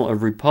panel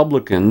of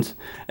Republicans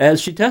as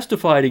she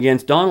testified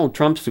against Donald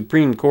Trump's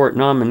Supreme Court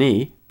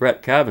nominee,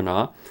 Brett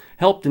Kavanaugh,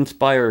 helped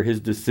inspire his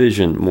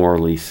decision,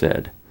 Morley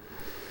said.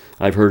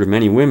 I've heard of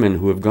many women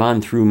who have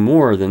gone through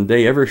more than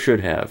they ever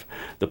should have.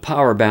 The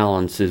power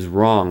balance is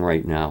wrong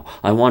right now.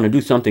 I want to do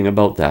something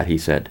about that, he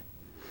said.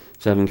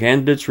 7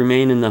 candidates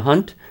remain in the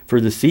hunt for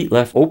the seat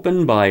left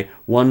open by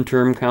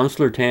one-term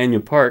councillor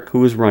Tanya Park,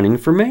 who is running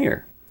for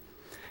mayor.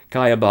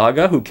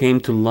 Kayabaga, who came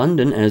to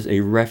London as a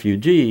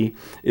refugee,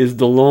 is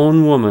the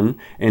lone woman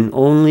and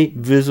only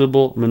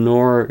visible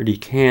minority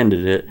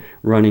candidate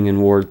running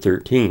in Ward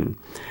 13.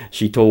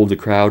 She told the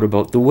crowd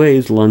about the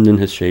ways London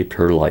has shaped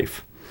her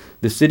life.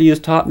 The city has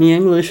taught me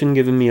English and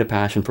given me a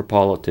passion for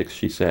politics,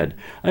 she said.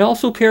 I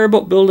also care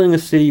about building a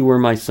city where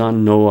my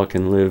son Noah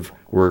can live,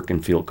 work,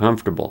 and feel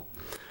comfortable.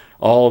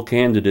 All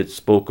candidates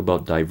spoke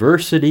about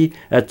diversity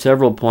at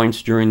several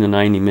points during the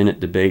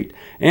 90-minute debate,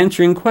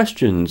 answering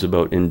questions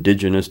about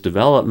Indigenous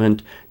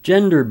development,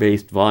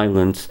 gender-based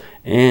violence,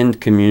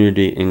 and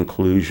community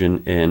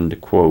inclusion,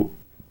 end quote.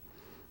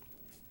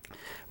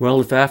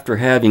 Well, if after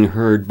having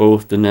heard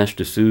both Dinesh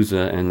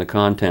D'Souza and the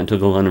content of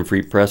the London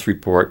Free Press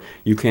report,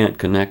 you can't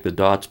connect the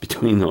dots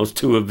between those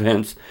two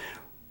events,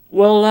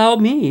 well, allow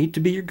me to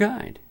be your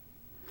guide.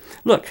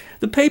 Look,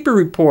 the paper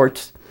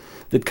reports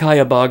that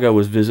Kayabaga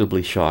was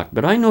visibly shocked,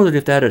 but I know that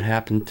if that had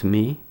happened to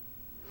me,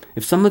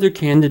 if some other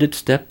candidate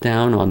stepped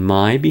down on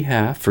my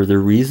behalf for the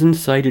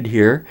reasons cited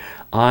here,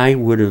 I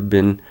would have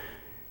been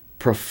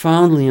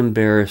profoundly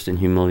embarrassed and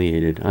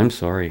humiliated. I'm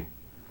sorry.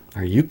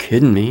 Are you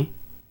kidding me?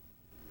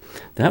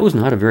 That was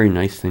not a very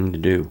nice thing to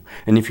do.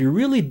 And if you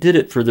really did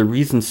it for the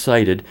reasons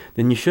cited,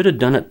 then you should have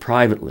done it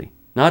privately,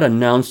 not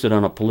announced it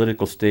on a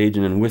political stage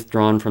and then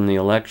withdrawn from the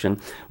election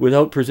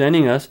without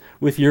presenting us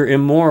with your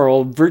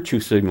immoral virtue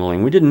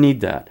signaling. We didn't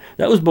need that.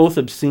 That was both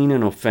obscene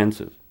and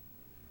offensive.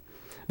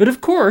 But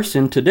of course,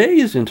 in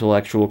today's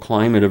intellectual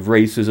climate of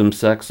racism,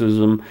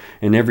 sexism,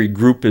 and every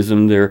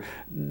groupism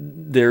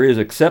there is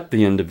except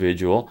the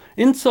individual,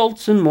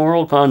 insults and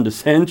moral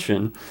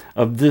condescension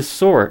of this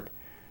sort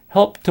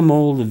help to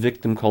mold the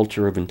victim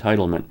culture of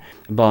entitlement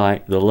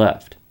by the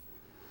left.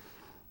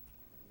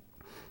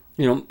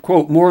 You know,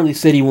 quote, Morley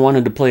said he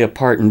wanted to play a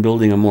part in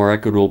building a more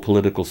equitable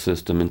political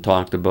system and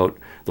talked about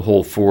the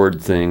whole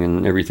Ford thing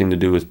and everything to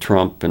do with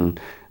Trump and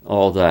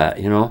all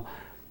that, you know.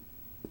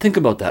 Think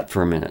about that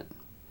for a minute.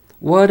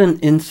 What an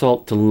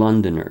insult to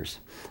Londoners.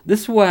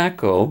 This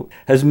wacko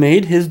has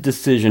made his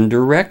decision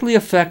directly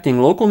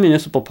affecting local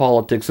municipal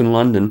politics in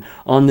London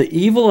on the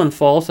evil and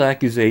false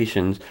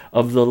accusations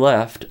of the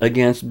left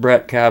against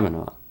Brett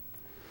Kavanaugh.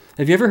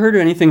 Have you ever heard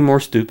of anything more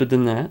stupid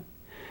than that?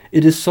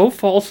 It is so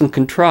false and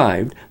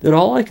contrived that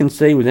all I can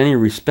say with any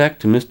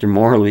respect to Mr.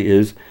 Morley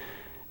is,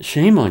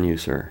 shame on you,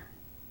 sir.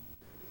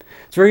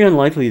 It's very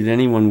unlikely that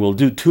anyone will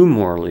do to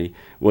Morley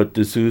what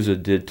D'Souza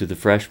did to the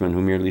freshman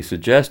who merely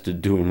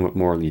suggested doing what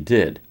Morley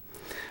did.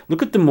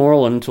 Look at the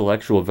moral and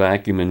intellectual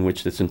vacuum in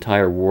which this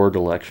entire ward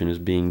election is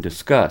being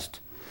discussed.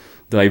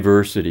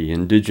 Diversity,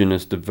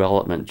 Indigenous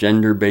development,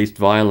 gender-based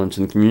violence,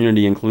 and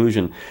community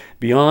inclusion.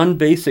 Beyond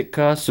basic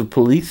costs of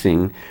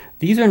policing,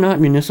 these are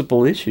not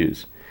municipal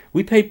issues.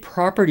 We pay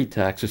property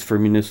taxes for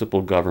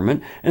municipal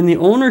government, and the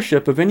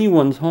ownership of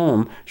anyone's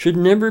home should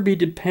never be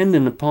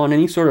dependent upon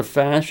any sort of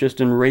fascist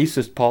and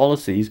racist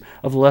policies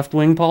of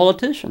left-wing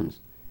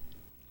politicians.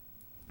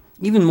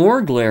 Even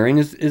more glaring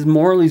is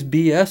Morley's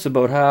BS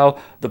about how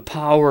the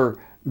power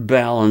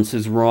balance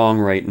is wrong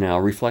right now,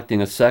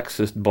 reflecting a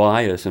sexist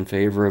bias in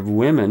favor of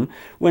women,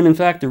 when in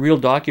fact the real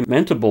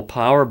documentable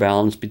power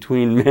balance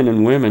between men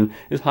and women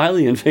is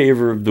highly in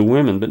favor of the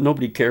women, but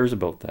nobody cares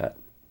about that.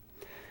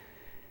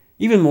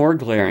 Even more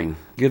glaring,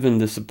 given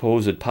the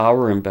supposed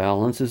power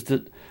imbalance, is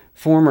that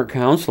former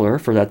councillor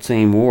for that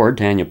same ward,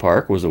 Tanya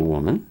Park, was a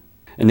woman,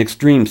 an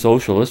extreme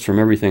socialist from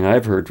everything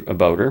I've heard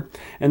about her,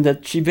 and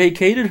that she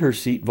vacated her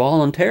seat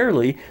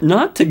voluntarily,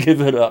 not to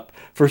give it up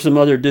for some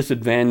other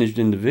disadvantaged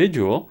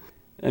individual,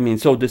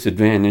 so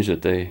disadvantaged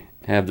that they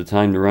have the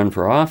time to run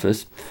for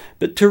office,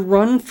 but to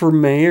run for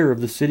mayor of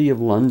the City of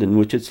London,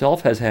 which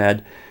itself has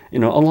had, a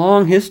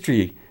long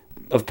history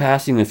of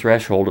passing the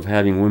threshold of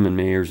having women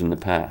mayors in the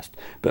past.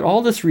 But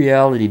all this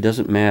reality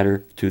doesn't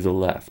matter to the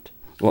left.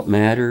 What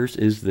matters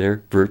is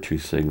their virtue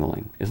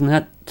signaling. Isn't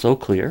that so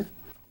clear?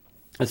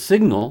 A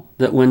signal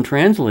that, when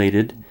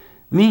translated,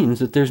 means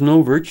that there's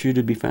no virtue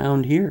to be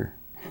found here,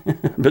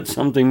 but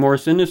something more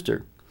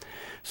sinister.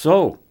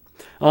 So,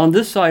 on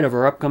this side of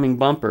our upcoming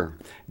bumper,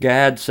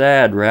 Gad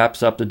Saad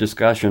wraps up the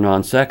discussion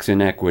on sex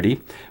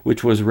inequity,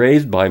 which was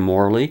raised by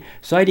Morley,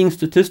 citing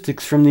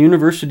statistics from the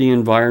university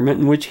environment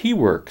in which he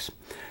works.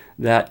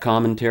 That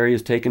commentary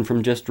is taken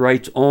from Just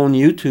Right's own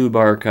YouTube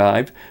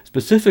archive,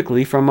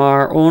 specifically from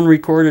our own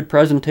recorded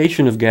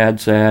presentation of Gad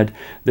Saad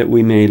that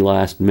we made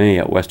last May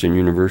at Western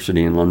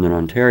University in London,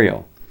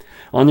 Ontario.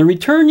 On the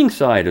returning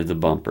side of the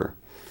bumper,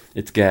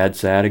 it's Gad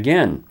Saad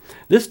again,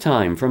 this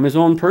time from his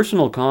own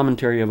personal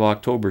commentary of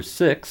October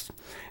 6th,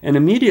 and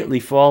immediately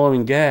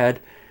following Gad,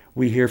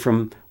 we hear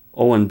from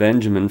Owen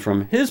Benjamin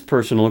from his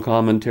personal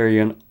commentary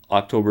on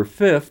October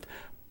 5th,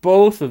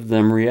 both of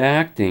them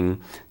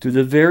reacting to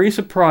the very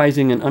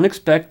surprising and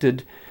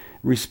unexpected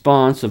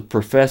response of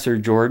Professor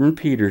Jordan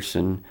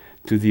Peterson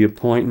to the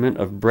appointment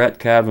of Brett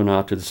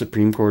Kavanaugh to the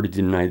Supreme Court of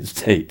the United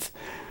States.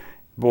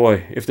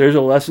 Boy, if there's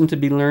a lesson to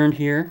be learned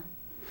here,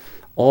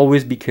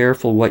 always be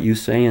careful what you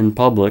say in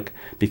public,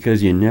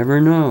 because you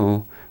never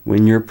know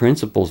when your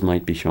principles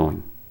might be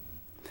showing.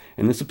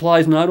 And this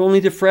applies not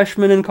only to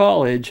freshmen in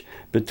college,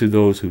 but to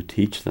those who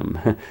teach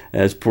them,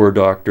 as poor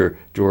Dr.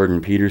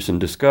 Jordan Peterson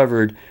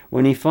discovered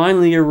when he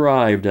finally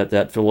arrived at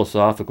that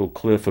philosophical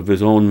cliff of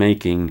his own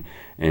making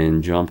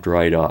and jumped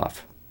right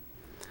off.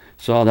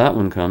 Saw that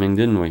one coming,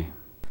 didn't we?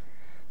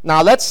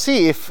 Now let's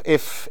see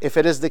if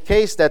it is the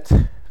case that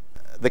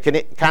the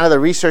Canada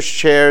research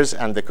chairs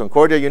and the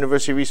Concordia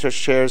University research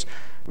chairs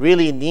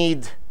really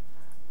need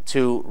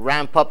to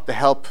ramp up the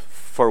help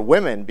for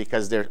women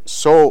because they're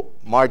so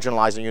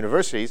marginalized in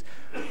universities.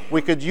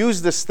 We could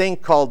use this thing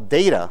called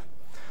data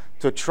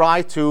to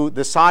try to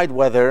decide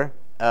whether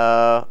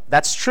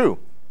that's true.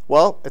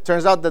 Well, it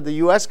turns out that the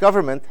US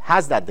government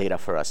has that data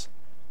for us.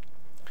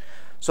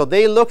 So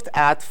they looked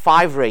at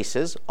 5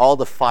 races, all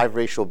the 5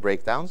 racial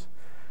breakdowns,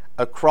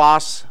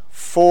 across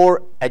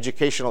 4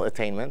 educational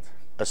attainment: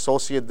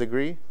 associate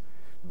degree,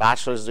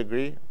 bachelor's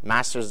degree,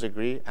 master's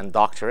degree, and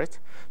doctorate.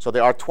 So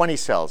there are 20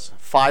 cells,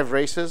 5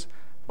 races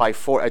by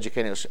 4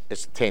 educational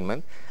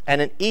attainment.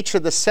 And in each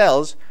of the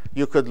cells,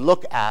 you could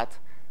look at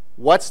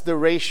what's the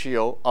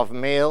ratio of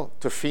male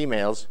to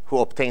females who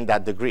obtained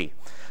that degree.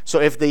 So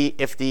if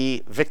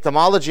the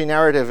victimology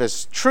narrative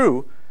is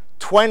true,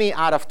 20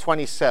 out of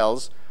 20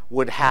 cells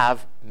would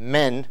have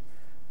men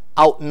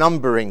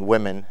outnumbering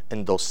women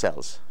in those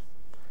cells.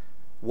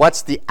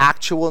 What's the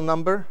actual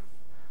number?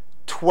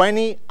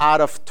 20 out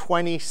of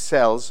 20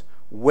 cells,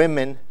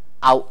 women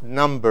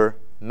outnumber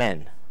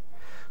men.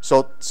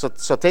 So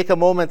take a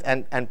moment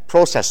and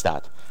process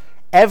that.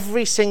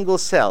 Every single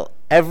cell,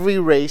 every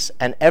race,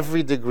 and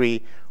every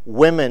degree,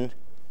 women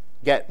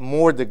get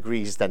more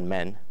degrees than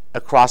men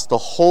across the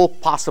whole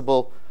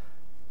possible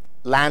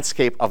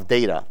landscape of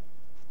data.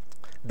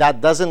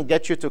 That doesn't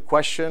get you to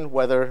question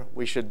whether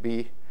we should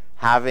be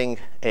having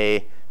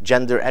a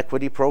gender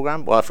equity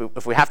program. Well,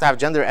 if we have to have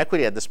gender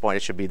equity at this point,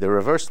 it should be the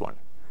reversed one.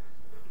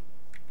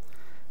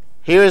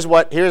 Here's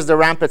the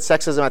rampant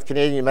sexism at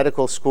Canadian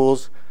medical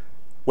schools.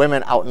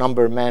 Women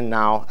outnumber men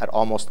now at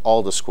almost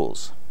all the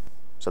schools.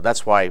 So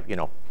that's why,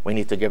 we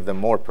need to give them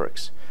more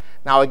perks.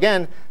 Now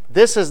again,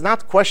 this is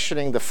not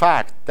questioning the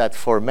fact that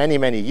for many,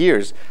 many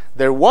years,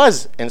 there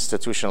was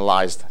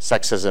institutionalized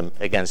sexism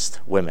against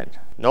women.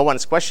 No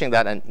one's questioning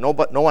that, and no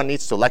one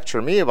needs to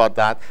lecture me about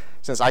that,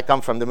 since I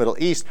come from the Middle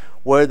East,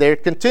 where there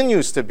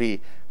continues to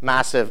be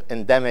massive,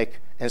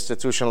 endemic,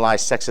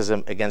 institutionalized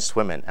sexism against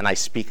women, and I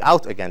speak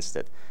out against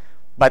it.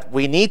 But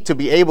we need to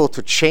be able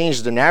to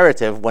change the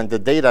narrative when the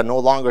data no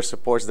longer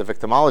supports the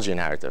victimology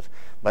narrative.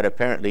 But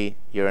apparently,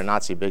 you're a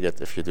Nazi bigot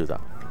if you do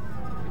that.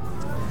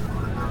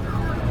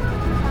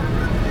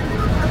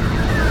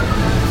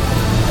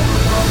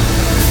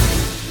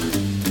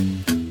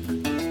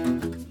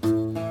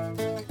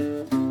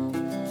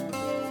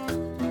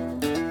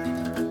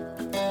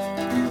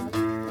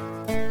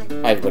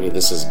 Hi everybody,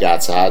 this is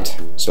Gad Saad.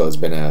 So it's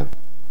been a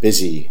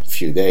busy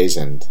few days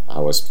and I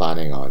was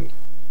planning on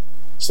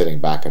sitting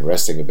back and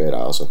resting a bit. I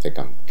also think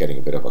I'm getting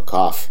a bit of a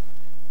cough.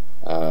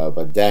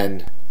 But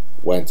then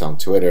went on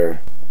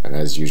Twitter, and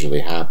as usually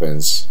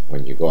happens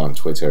when you go on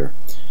Twitter,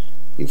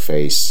 you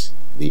face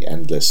the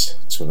endless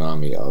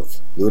tsunami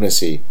of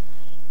lunacy,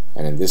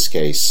 and in this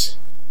case,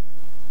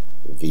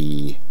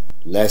 the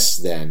less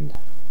than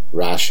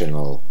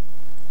rational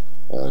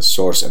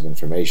source of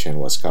information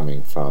was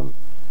coming from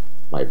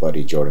my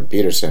buddy Jordan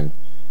Peterson.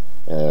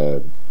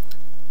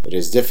 It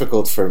is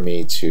difficult for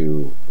me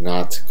to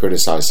not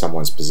criticize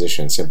someone's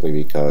position simply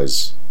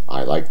because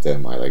I like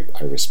them, I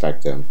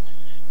respect them,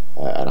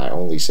 and I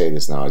only say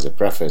this now as a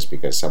preface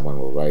because someone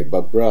will write,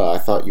 "But bruh, I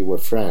thought you were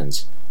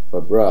friends.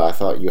 But bruh, I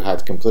thought you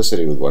had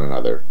complicity with one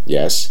another."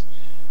 Yes,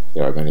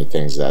 there are many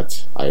things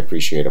that I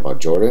appreciate about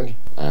Jordan,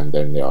 and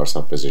then there are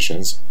some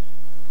positions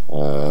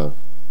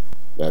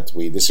that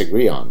we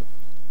disagree on.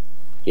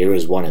 Here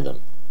is one of them.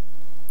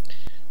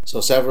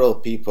 So several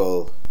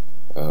people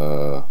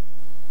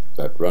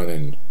that run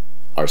in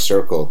our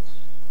circle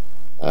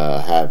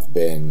have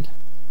been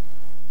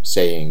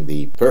saying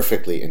the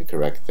perfectly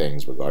incorrect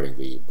things regarding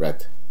the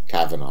Brett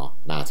Kavanaugh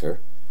matter.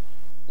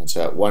 And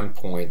so at one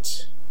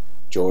point,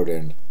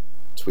 Jordan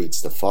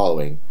tweets the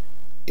following: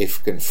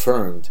 "If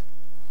confirmed,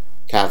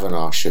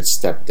 Kavanaugh should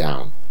step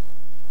down."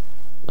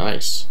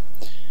 Nice.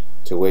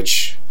 To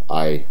which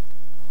I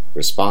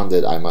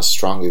responded, "I must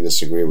strongly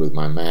disagree with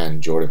my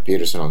man Jordan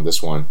Peterson on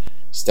this one.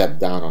 Step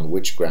down on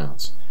which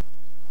grounds?"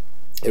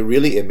 It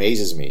really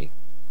amazes me,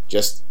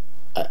 just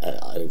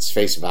at its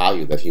face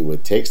value, that he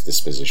would take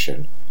this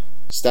position.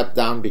 Step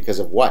down because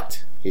of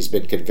what? He's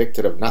been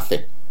convicted of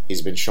nothing.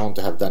 He's been shown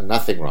to have done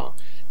nothing wrong.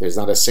 There's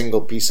not a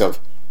single piece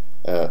of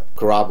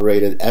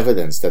corroborated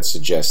evidence that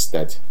suggests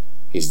that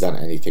he's done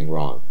anything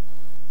wrong.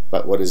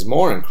 But what is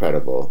more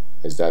incredible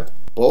is that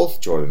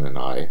both Jordan and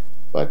I,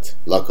 but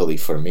luckily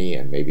for me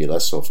and maybe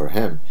less so for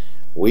him,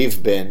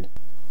 we've been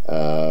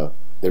the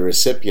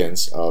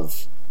recipients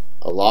of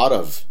a lot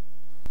of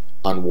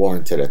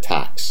unwarranted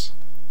attacks.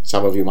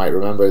 Some of you might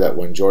remember that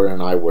when Jordan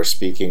and I were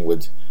speaking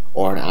with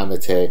Oren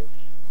Amate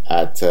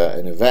at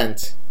an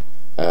event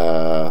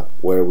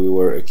where we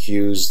were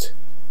accused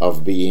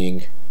of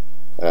being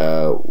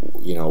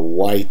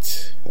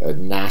white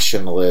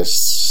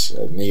nationalists,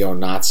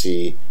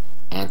 neo-Nazi,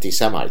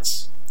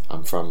 anti-Semites.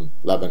 I'm from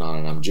Lebanon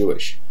and I'm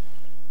Jewish.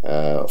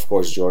 Of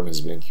course, Jordan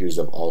has been accused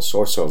of all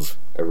sorts of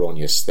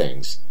erroneous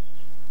things.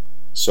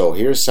 So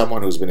here's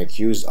someone who's been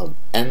accused of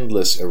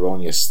endless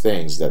erroneous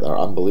things that are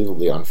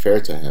unbelievably unfair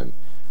to him,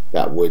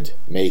 that would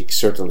make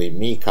certainly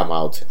me come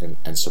out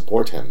and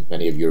support him.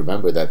 Many of you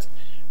remember that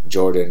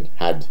Jordan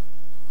had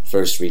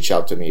first reached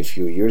out to me a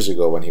few years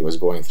ago when he was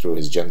going through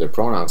his gender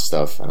pronoun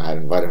stuff, and I had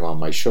invited him on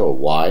my show.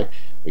 Why?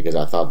 Because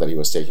I thought that he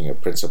was taking a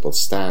principled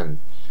stand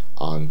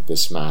on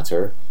this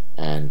matter,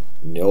 and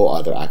no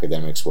other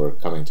academics were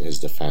coming to his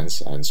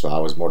defense, and so I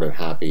was more than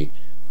happy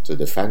to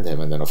defend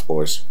him. And then, of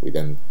course, we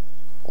then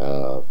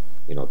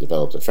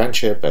developed a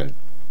friendship, and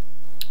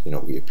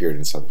we appeared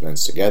in some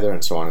events together,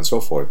 and so on and so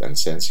forth. And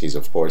since he's,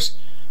 of course,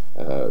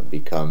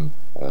 become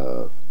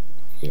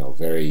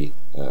very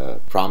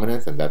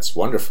prominent, and that's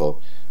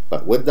wonderful.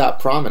 But with that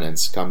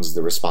prominence comes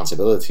the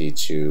responsibility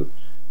to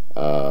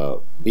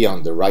be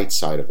on the right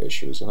side of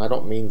issues. And I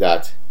don't mean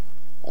that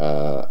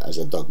as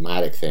a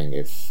dogmatic thing.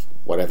 If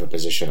whatever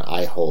position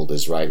I hold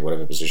is right,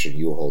 whatever position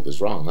you hold is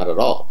wrong. Not at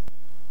all.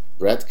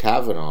 Brett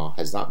Kavanaugh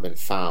has not been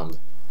found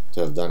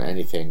to have done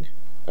anything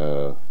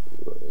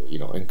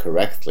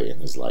incorrectly in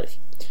his life,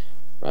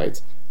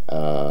 right?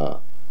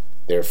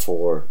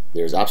 Therefore,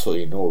 there's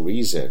absolutely no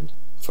reason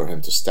for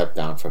him to step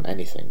down from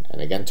anything.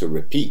 And again, to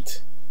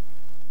repeat,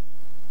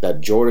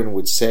 that Jordan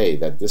would say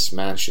that this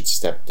man should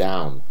step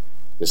down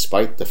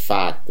despite the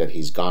fact that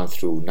he's gone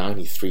through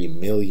 93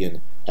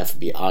 million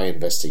FBI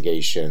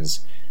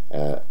investigations,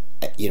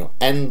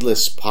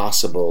 endless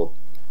possible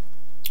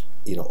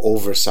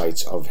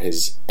oversights of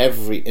his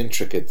every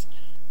intricate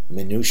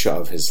minutia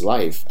of his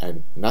life,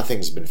 and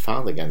nothing's been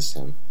found against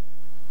him.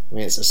 I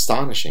mean, it's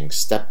astonishing.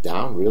 Step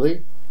down,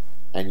 really?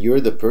 And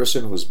you're the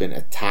person who's been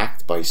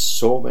attacked by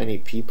so many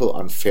people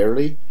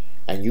unfairly,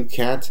 and you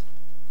can't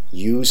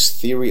use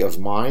theory of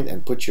mind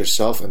and put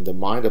yourself in the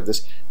mind of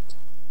this.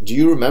 Do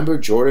you remember,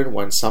 Jordan,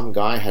 when some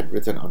guy had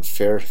written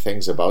unfair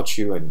things about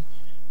you and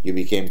you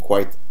became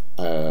quite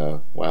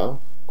volatile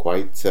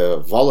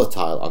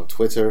on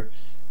Twitter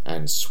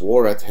and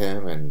swore at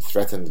him and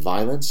threatened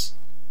violence?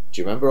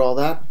 Do you remember all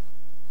that?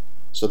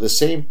 So the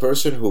same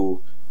person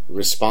who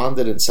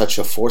responded in such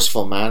a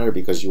forceful manner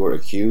because you were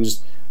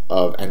accused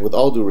of, and with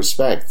all due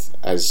respect,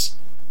 as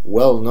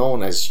well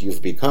known as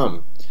you've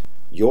become,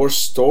 your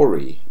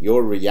story,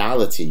 your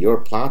reality, your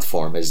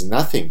platform is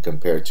nothing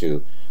compared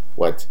to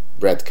what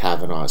Brett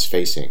Kavanaugh is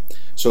facing.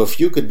 So if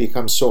you could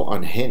become so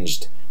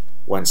unhinged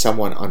when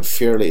someone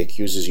unfairly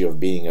accuses you of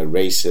being a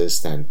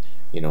racist and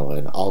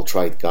an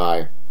alt-right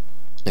guy,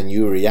 and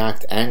you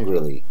react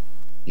angrily,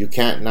 you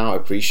can't now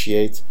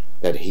appreciate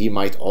that he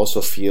might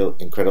also feel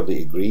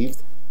incredibly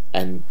aggrieved,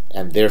 and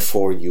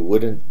therefore you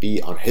wouldn't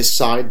be on his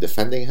side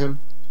defending him?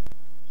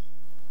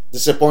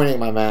 Disappointing,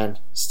 my man.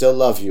 Still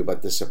love you,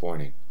 but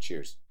disappointing.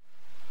 Cheers.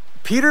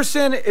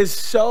 Peterson is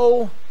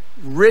so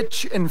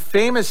rich and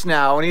famous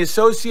now, and he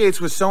associates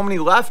with so many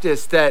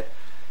leftists that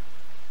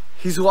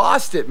he's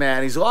lost it,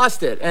 man. He's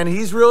lost it. And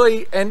he's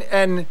really,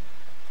 and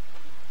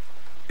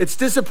it's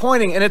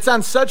disappointing. And it's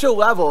on such a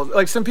level.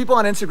 Like, some people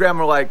on Instagram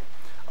were like,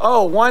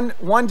 oh,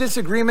 one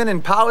disagreement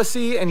in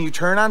policy and you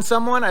turn on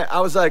someone. I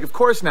was like, of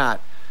course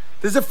not.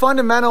 This is a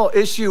fundamental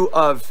issue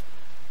of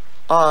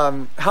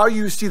how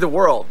you see the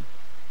world.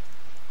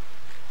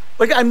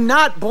 Like, I'm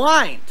not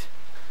blind.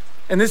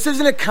 And this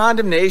isn't a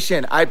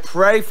condemnation. I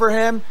pray for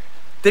him.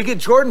 They get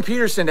Jordan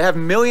Peterson to have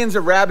millions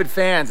of rabid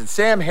fans, and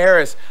Sam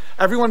Harris.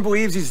 Everyone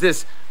believes he's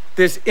this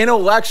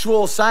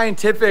intellectual,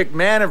 scientific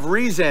man of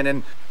reason,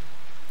 and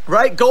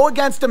right, go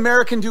against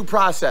American due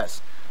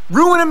process,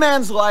 ruin a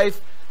man's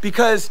life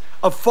because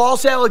of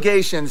false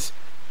allegations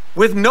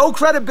with no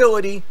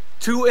credibility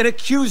to an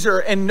accuser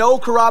and no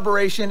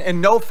corroboration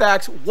and no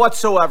facts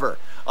whatsoever,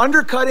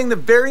 undercutting the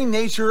very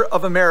nature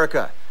of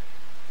America.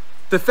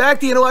 The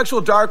fact the intellectual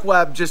dark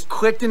web just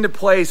clicked into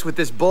place with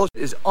this bullshit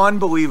is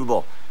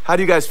unbelievable. How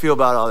do you guys feel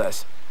about all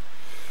this?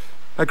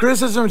 My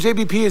criticism of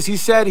JBP is he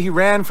said he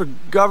ran for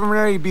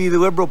governor, he'd be the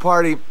Liberal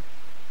Party.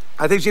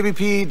 I think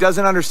JBP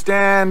doesn't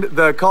understand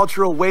the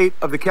cultural weight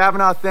of the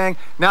Kavanaugh thing.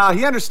 Now,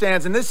 he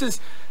understands, and this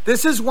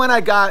is when I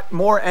got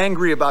more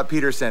angry about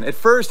Peterson. At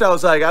first, I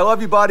was like, I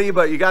love you, buddy,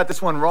 but you got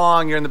this one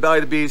wrong. You're in the belly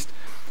of the beast.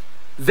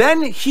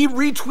 Then he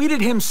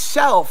retweeted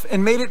himself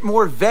and made it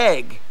more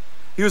vague.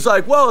 He was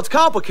like, well, it's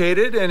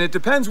complicated, and it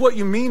depends what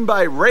you mean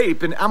by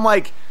rape. And I'm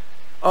like,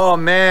 oh,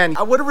 man,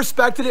 I would have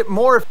respected it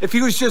more if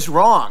he was just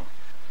wrong.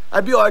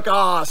 I'd be like,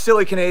 ah,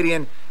 silly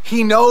Canadian.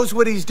 He knows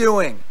what he's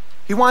doing.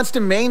 He wants to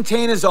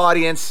maintain his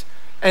audience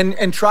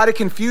and try to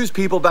confuse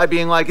people by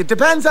being like, it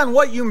depends on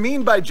what you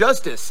mean by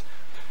justice.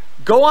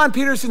 Go on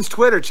Peterson's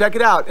Twitter, check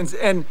it out.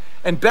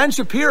 And Ben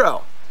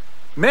Shapiro,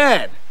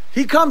 man,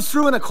 he comes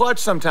through in a clutch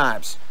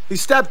sometimes. He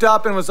stepped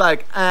up and was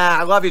like,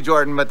 I love you,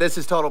 Jordan, but this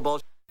is total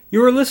bullshit.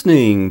 You are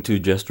listening to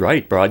Just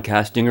Right,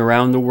 broadcasting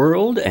around the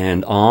world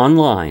and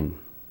online.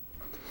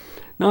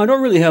 Now, I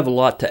don't really have a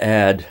lot to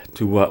add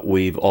to what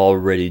we've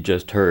already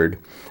just heard,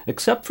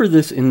 except for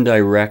this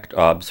indirect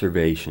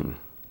observation.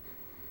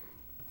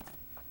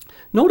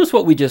 Notice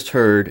what we just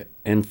heard,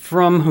 and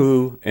from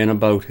who and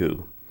about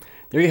who.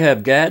 There you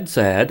have Gad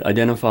Saad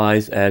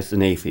identifies as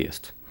an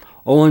atheist.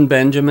 Owen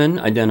Benjamin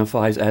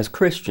identifies as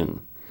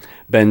Christian.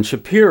 Ben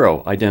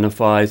Shapiro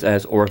identifies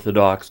as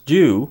Orthodox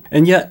Jew,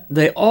 and yet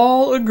they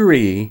all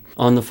agree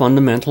on the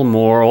fundamental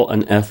moral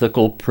and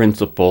ethical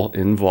principle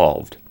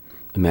involved.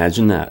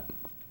 Imagine that.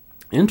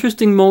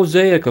 Interesting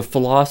mosaic of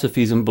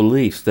philosophies and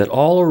beliefs that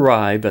all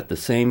arrive at the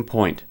same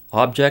point,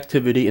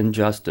 objectivity and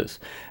justice.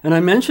 And I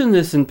mention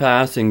this in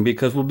passing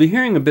because we'll be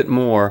hearing a bit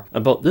more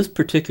about this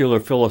particular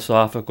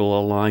philosophical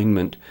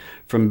alignment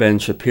from Ben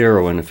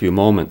Shapiro in a few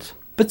moments.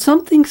 But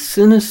something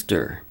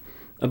sinister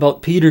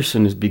about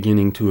Peterson is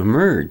beginning to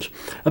emerge.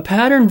 A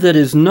pattern that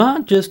is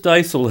not just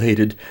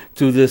isolated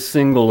to this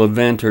single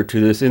event or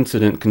to this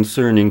incident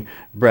concerning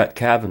Brett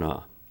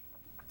Kavanaugh.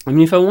 I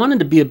mean, if I wanted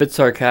to be a bit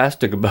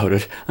sarcastic about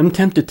it, I'm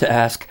tempted to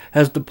ask,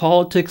 has the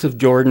politics of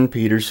Jordan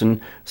Peterson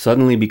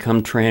suddenly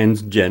become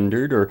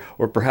transgendered,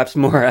 or perhaps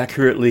more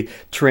accurately,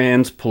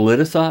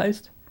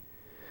 trans-politicized?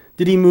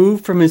 Did he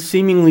move from his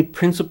seemingly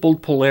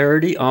principled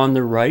polarity on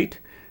the right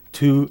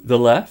to the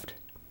left?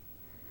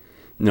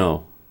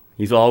 No,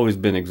 he's always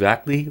been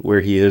exactly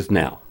where he is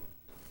now.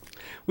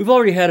 We've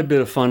already had a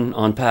bit of fun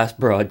on past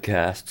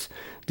broadcasts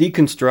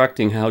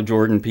deconstructing how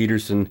Jordan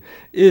Peterson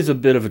is a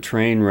bit of a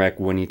train wreck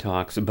when he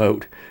talks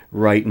about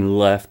right and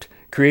left,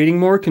 creating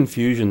more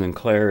confusion than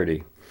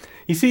clarity.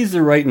 He sees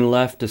the right and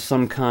left as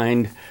some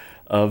kind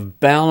of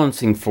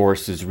balancing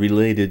forces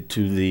related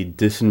to the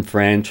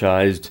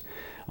disenfranchised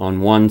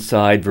on one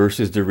side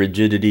versus the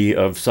rigidity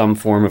of some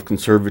form of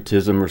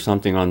conservatism or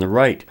something on the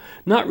right,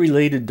 not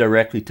related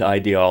directly to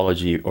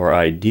ideology or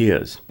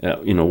ideas,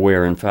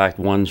 where in fact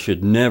one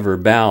should never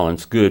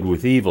balance good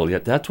with evil.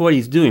 Yet that's what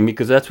he's doing,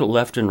 because that's what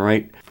left and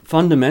right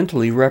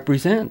fundamentally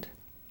represent.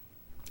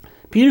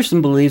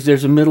 Peterson believes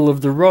there's a middle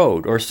of the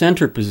road or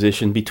center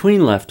position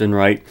between left and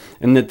right,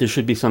 and that there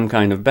should be some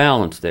kind of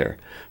balance there.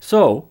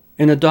 So,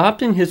 in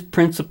adopting his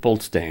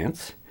principled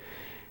stance,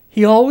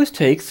 he always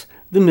takes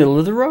the middle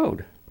of the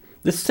road,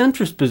 the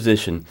centrist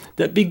position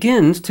that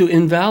begins to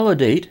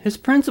invalidate his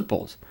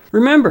principles.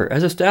 Remember,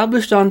 as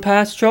established on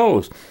past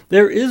shows,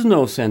 there is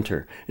no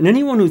center, and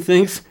anyone who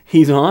thinks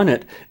he's on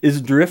it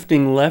is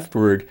drifting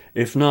leftward,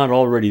 if not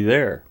already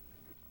there.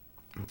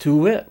 To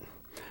wit,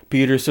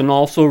 Peterson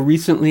also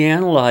recently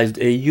analyzed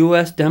a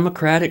U.S.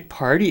 Democratic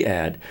Party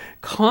ad,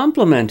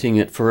 complimenting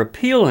it for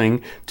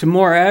appealing to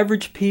more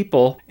average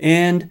people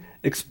and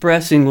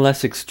expressing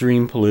less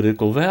extreme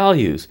political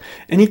values.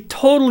 And he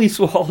totally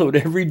swallowed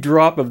every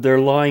drop of their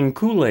lying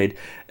Kool-Aid,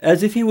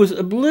 as if he was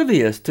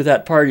oblivious to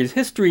that party's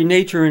history,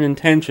 nature, and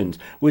intentions,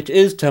 which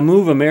is to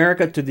move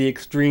America to the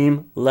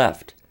extreme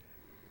left.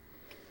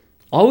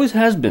 Always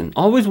has been,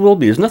 always will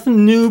be. There's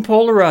nothing new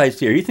polarized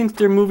here. He thinks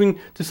they're moving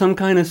to some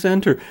kind of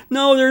center.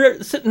 No,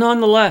 they're sitting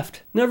on the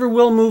left. Never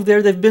will move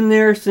there. They've been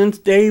there since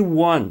day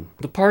one.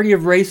 The party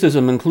of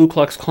racism and Ku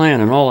Klux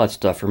Klan and all that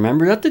stuff,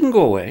 remember? That didn't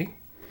go away.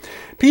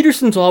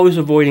 Peterson's always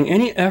avoiding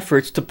any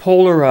efforts to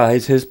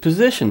polarize his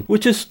position,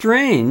 which is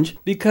strange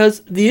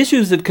because the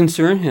issues that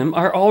concern him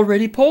are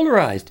already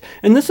polarized,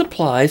 and this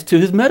applies to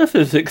his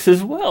metaphysics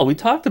as well. We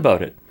talked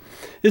about it.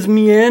 His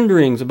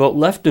meanderings about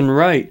left and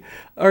right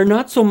are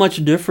not so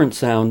much different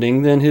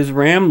sounding than his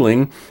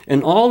rambling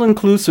and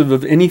all-inclusive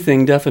of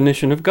anything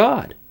definition of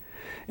God.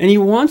 And he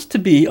wants to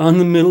be on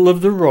the middle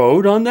of the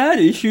road on that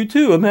issue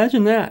too.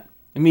 Imagine that.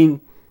 I mean,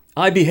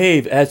 I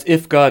behave as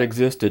if God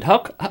existed.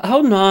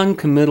 How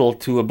non-committal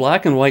to a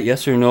black and white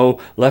yes or no,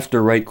 left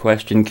or right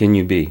question can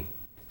you be?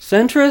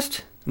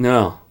 Centrist?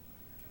 No.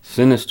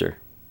 Sinister.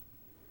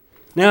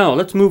 Now,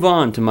 let's move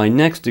on to my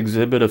next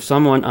exhibit of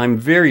someone I'm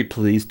very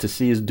pleased to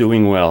see is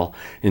doing well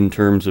in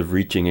terms of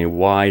reaching a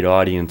wide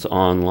audience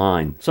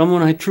online.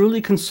 Someone I truly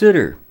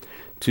consider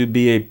to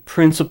be a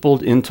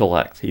principled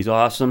intellect. He's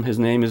awesome. His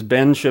name is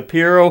Ben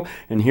Shapiro,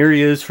 and here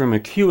he is from a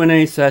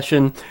Q&A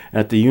session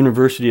at the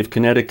University of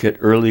Connecticut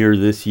earlier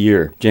this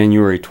year,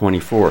 January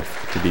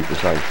 24th, to be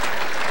precise.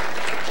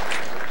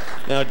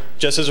 Now,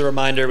 just as a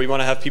reminder, we want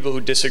to have people who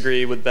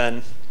disagree with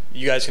Ben.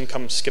 You guys can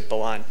come skip the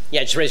line.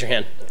 Yeah, just raise your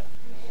hand.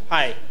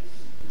 Hi.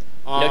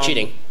 No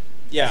cheating.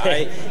 Yeah,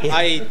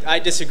 I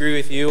disagree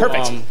with you.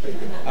 Perfect.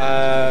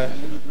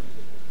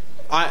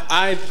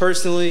 I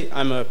personally,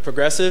 I'm a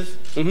progressive.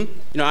 Mm-hmm.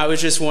 You know, I was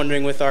just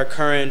wondering, with our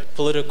current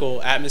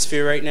political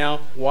atmosphere right now,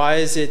 why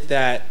is it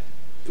that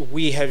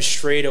we have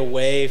strayed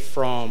away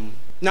from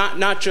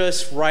not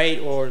just right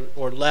or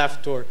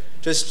left or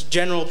just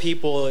general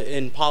people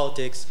in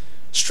politics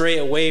stray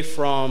away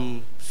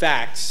from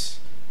facts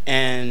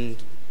and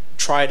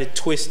try to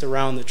twist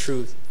around the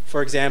truth?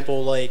 For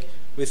example, like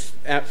with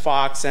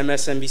Fox,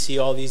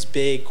 MSNBC, all these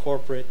big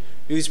corporate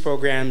news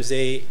programs,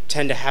 they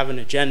tend to have an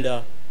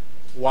agenda.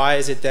 Why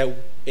is it that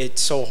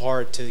it's so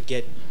hard to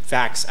get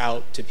facts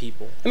out to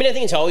people? I mean, I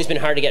think it's always been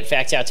hard to get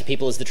facts out to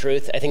people is the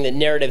truth. I think that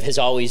narrative has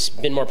always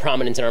been more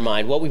prominent in our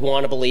mind. What we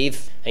want to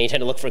believe, and you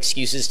tend to look for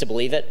excuses to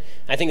believe it.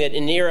 I think that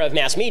in the era of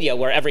mass media,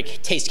 where every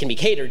taste can be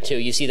catered to,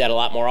 you see that a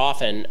lot more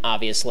often,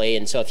 obviously.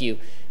 And so if you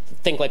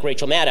think like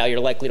Rachel Maddow, you're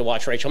likely to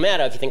watch Rachel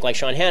Maddow. If you think like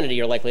Sean Hannity,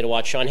 you're likely to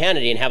watch Sean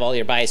Hannity and have all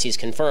your biases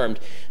confirmed.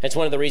 That's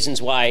one of the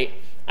reasons why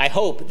I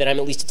hope that I'm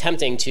at least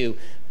attempting to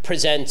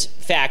present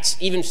facts,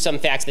 even some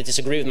facts that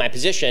disagree with my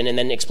position, and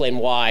then explain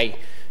why,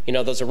 you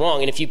know, those are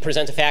wrong. And if you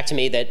present a fact to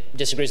me that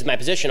disagrees with my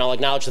position, I'll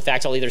acknowledge the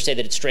fact. I'll either say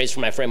that it strays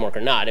from my framework or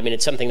not. I mean,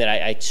 it's something that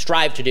I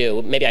strive to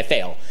do. Maybe I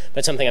fail, but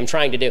it's something I'm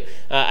trying to do.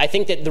 I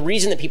think that the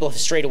reason that people have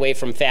strayed away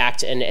from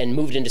fact and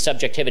moved into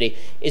subjectivity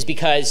is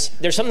because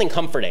there's something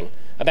comforting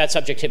about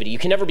subjectivity. You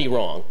can never be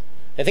wrong.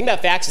 The thing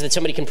about facts is that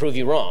somebody can prove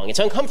you wrong. It's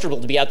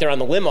uncomfortable to be out there on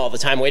the limb all the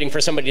time waiting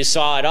for somebody to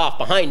saw it off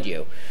behind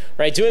you,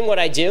 right? Doing what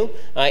I do,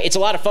 it's a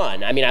lot of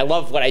fun. I mean, I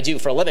love what I do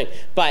for a living,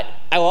 but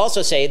I will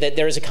also say that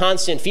there is a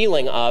constant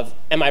feeling of,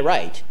 am I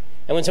right?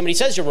 And when somebody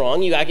says you're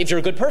wrong, if you're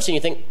a good person,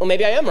 you think, well,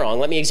 maybe I am wrong.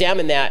 Let me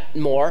examine that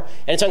more.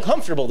 And it's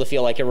uncomfortable to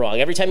feel like you're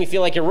wrong. Every time you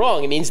feel like you're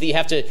wrong, it means that you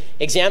have to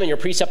examine your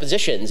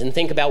presuppositions and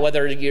think about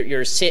whether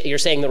you're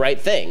saying the right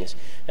things.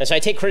 And so I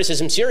take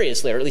criticism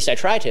seriously, or at least I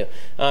try to.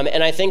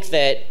 And I think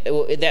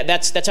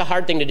that's a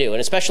hard thing to do,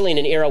 and especially in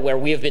an era where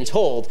we have been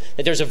told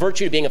that there's a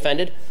virtue to being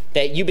offended,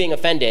 that you being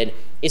offended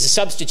is a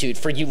substitute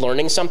for you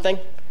learning something,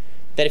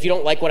 that if you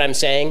don't like what I'm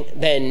saying,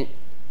 then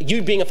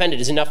you being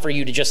offended is enough for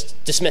you to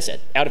just dismiss it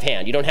out of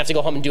hand. You don't have to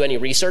go home and do any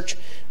research.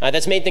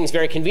 That's made things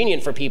very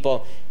convenient for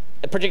people,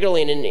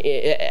 particularly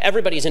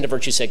everybody's into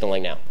virtue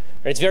signaling now.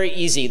 It's very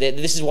easy.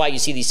 This is why you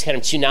see these kind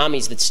of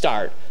tsunamis that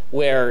start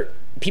where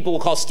people will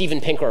call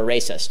Steven Pinker a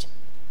racist.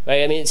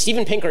 Right? I mean,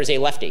 Steven Pinker is a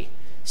lefty.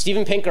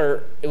 Steven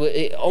Pinker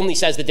only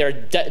says that there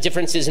are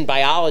differences in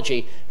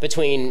biology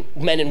between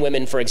men and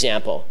women, for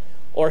example.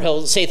 Or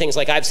he'll say things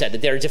like I've said,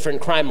 that there are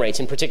different crime rates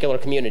in particular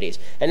communities.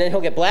 And then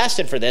he'll get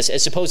blasted for this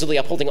as supposedly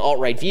upholding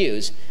alt-right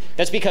views.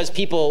 That's because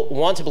people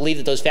want to believe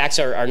that those facts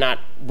are not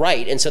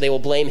right, and so they will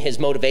blame his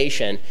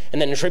motivation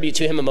and then attribute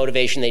to him a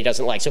motivation that he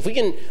doesn't like. So if we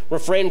can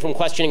refrain from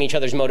questioning each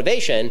other's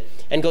motivation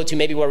and go to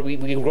maybe where we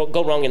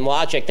go wrong in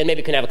logic, then maybe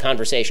we can have a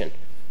conversation.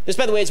 This,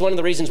 by the way, is one of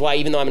the reasons why,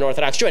 even though I'm an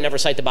Orthodox Jew, I never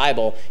cite the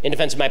Bible in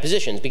defense of my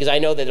positions, because I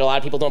know that a lot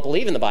of people don't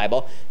believe in the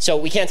Bible, so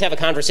we can't have a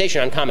conversation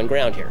on common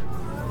ground here.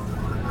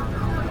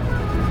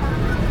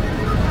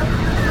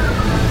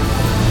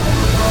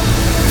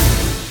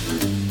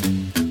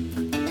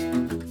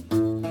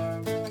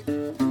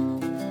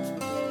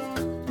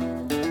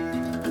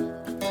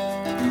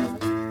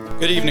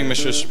 Good evening,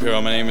 Mr. Shapiro.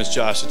 My name is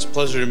Josh. It's a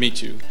pleasure to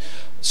meet you.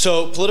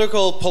 So,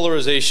 political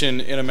polarization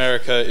in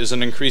America is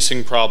an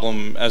increasing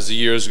problem as the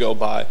years go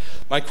by.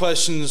 My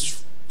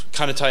questions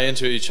kind of tie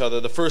into each other.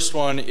 The first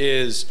one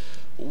is,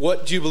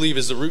 what do you believe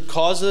is the root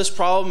cause of this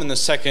problem? And the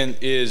second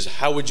is,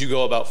 how would you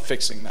go about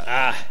fixing that?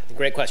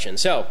 great question.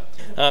 So,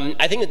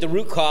 I think that the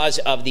root cause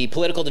of the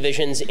political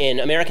divisions in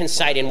American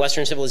society and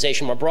Western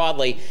civilization more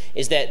broadly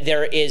is that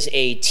there is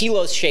a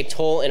telos-shaped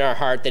hole in our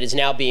heart that is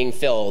now being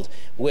filled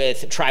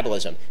with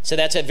tribalism. So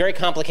that's a very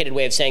complicated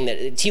way of saying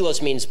that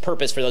telos means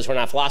purpose for those who are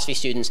not philosophy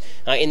students.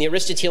 In the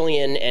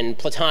Aristotelian and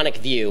Platonic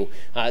view,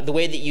 the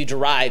way that you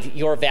derive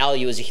your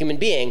value as a human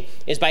being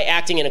is by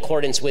acting in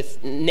accordance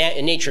with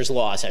nature's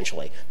law,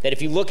 essentially. That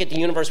if you look at the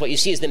universe, what you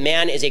see is that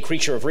man is a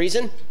creature of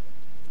reason.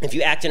 If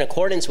you act in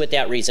accordance with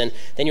that reason,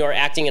 then you are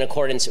acting in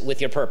accordance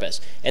with your purpose.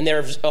 And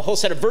there's a whole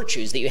set of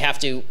virtues that you have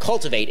to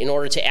cultivate in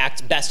order to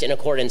act best in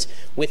accordance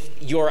with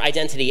your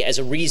identity as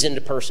a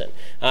reasoned person.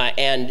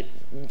 And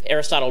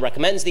Aristotle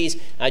recommends these.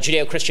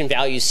 Judeo-Christian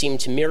values seem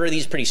to mirror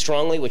these pretty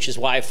strongly, which is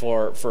why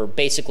for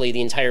basically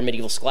the entire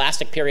medieval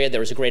scholastic period, there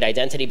was a great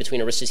identity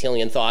between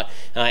Aristotelian thought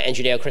and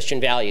Judeo-Christian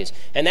values.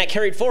 And that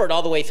carried forward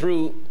all the way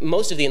through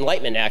most of the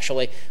Enlightenment,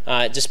 actually,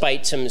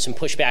 despite some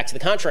pushback to the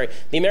contrary.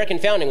 The American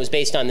founding was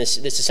based on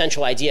this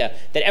essential idea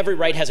that every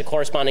right has a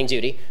corresponding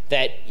duty,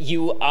 that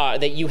you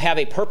have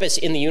a purpose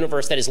in the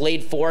universe that is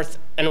laid forth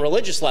on a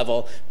religious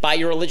level by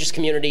your religious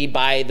community,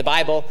 by the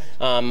Bible,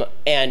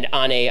 and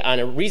on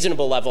a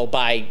reasonable level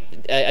by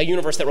a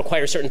universe that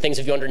requires certain things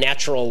of you under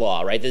natural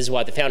law, right? This is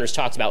what the founders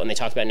talked about when they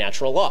talked about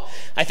natural law.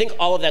 I think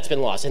all of that's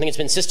been lost. I think it's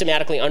been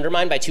systematically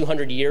undermined by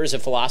 200 years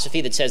of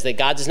philosophy that says that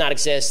God does not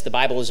exist, the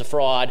Bible is a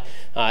fraud,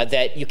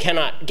 that you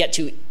cannot get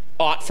to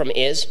ought from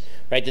is,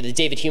 right? The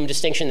David Hume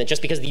distinction that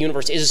just because the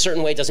universe is a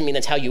certain way doesn't mean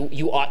that's how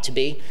you ought to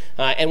be.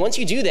 And once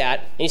you do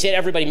that, and you say to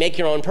everybody, make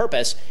your own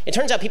purpose, it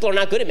turns out people are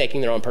not good at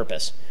making their own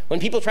purpose. When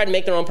people try to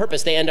make their own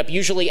purpose, they end up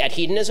usually at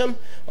hedonism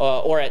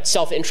or at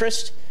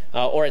self-interest,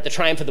 or at the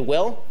triumph of the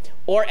will,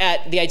 or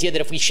at the idea that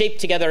if we shape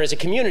together as a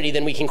community,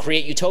 then we can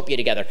create utopia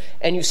together.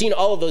 And you've seen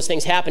all of those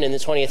things happen in the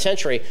 20th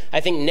century. I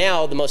think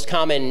now the most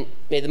common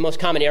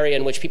area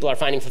in which people are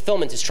finding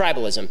fulfillment is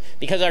tribalism.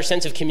 Because our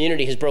sense of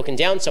community has broken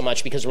down so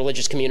much, because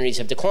religious communities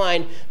have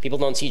declined, people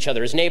don't see each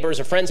other as neighbors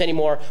or friends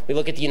anymore. We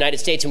look at the United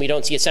States and we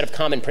don't see a set of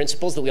common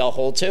principles that we all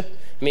hold to.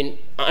 I mean,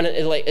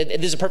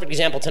 this is a perfect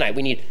example tonight.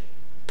 We need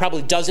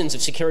probably dozens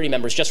of security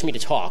members just for me to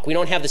talk. We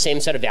don't have the same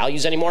set of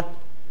values anymore.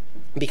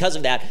 Because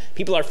of that,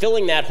 people are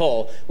filling that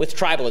hole with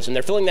tribalism.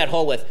 They're filling that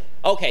hole with,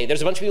 okay,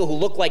 there's a bunch of people who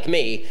look like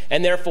me,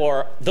 and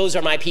therefore those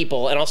are my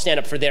people, and I'll stand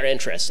up for their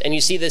interests. And you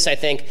see this, I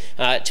think,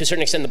 to a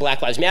certain extent in the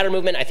Black Lives Matter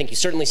movement. I think you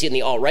certainly see it in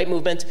the alt-right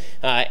movement.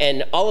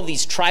 And all of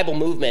these tribal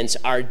movements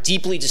are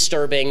deeply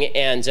disturbing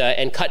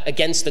and cut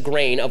against the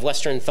grain of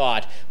Western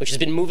thought, which has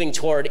been moving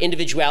toward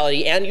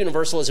individuality and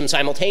universalism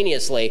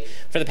simultaneously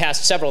for the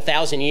past several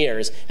thousand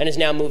years, and is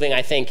now moving,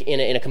 I think,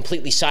 in a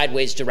completely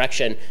sideways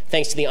direction,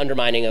 thanks to the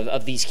undermining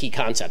of these key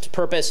concepts.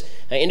 Purpose,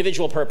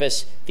 individual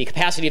purpose, the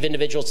capacity of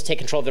individuals to take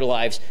control of their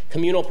lives,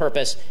 communal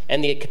purpose,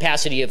 and the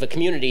capacity of a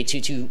community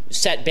to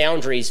set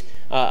boundaries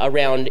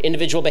around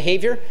individual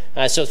behavior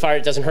so far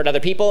it doesn't hurt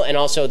other people, and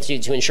also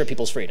to ensure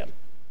people's freedom.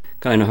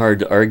 Kind of hard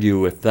to argue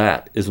with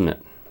that, isn't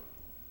it?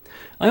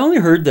 I only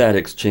heard that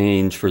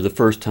exchange for the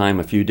first time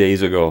a few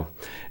days ago,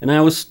 and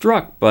I was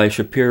struck by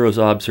Shapiro's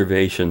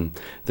observation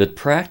that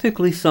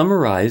practically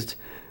summarized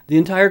the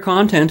entire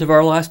content of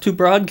our last two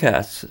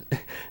broadcasts.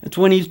 It's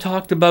when he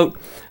talked about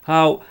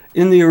how,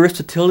 in the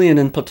Aristotelian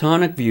and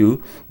Platonic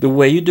view, the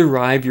way you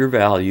derive your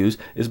values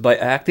is by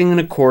acting in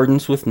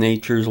accordance with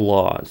nature's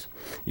laws.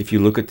 If you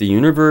look at the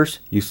universe,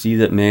 you see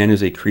that man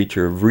is a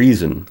creature of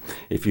reason.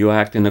 If you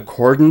act in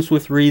accordance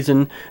with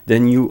reason,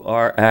 then you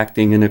are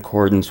acting in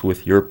accordance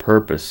with your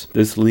purpose.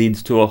 This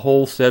leads to a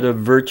whole set of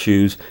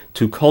virtues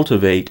to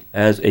cultivate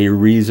as a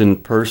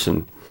reasoned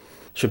person.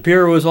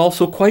 Shapiro is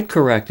also quite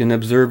correct in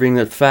observing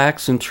that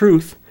facts and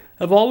truth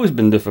have always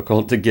been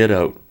difficult to get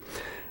out.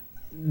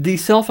 The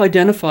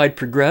self-identified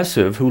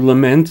progressive who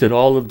lamented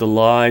all of the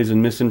lies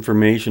and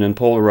misinformation and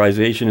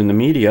polarization in the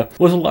media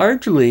was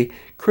largely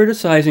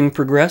criticizing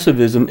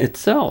progressivism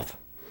itself.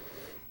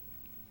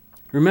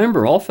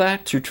 Remember, all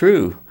facts are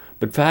true,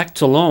 but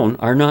facts alone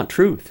are not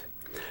truth.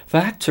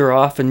 Facts are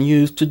often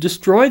used to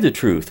destroy the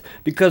truth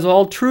because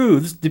all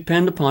truths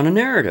depend upon a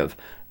narrative,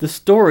 the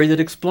story that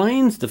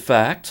explains the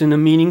facts in a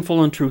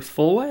meaningful and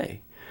truthful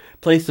way.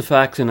 Place the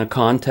facts in a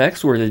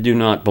context where they do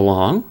not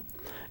belong,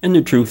 and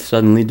the truth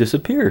suddenly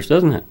disappears,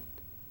 doesn't it?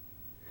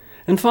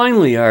 And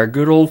finally, our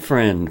good old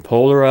friend,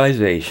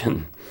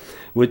 polarization,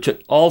 which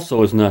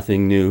also is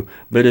nothing new,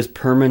 but is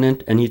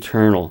permanent and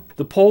eternal.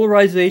 The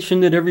polarization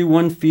that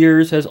everyone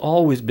fears has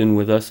always been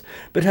with us,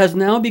 but has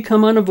now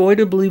become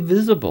unavoidably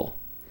visible.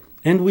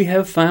 And we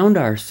have found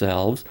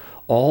ourselves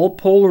all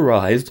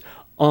polarized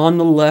on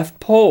the left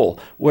pole,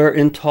 where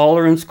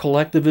intolerance,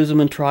 collectivism,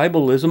 and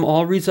tribalism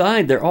all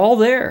reside. They're all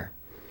there.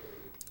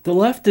 The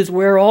left is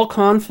where all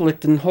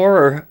conflict and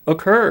horror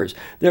occurs.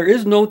 There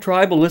is no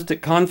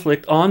tribalistic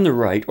conflict on the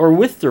right or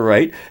with the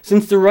right,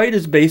 since the right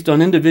is based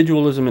on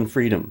individualism and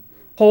freedom.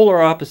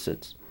 Polar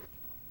opposites.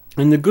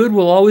 And the good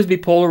will always be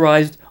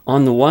polarized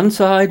on the one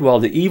side, while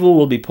the evil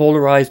will be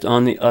polarized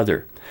on the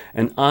other.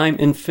 And I'm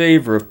in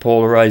favor of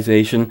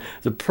polarization,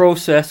 the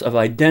process of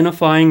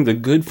identifying the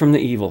good from the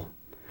evil,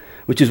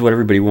 which is what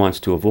everybody wants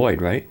to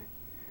avoid, right?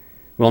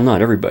 Well,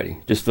 not everybody,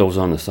 just those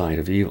on the side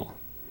of evil.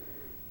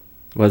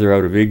 Whether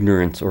out of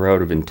ignorance or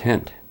out of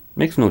intent,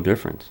 makes no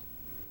difference.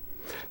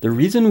 The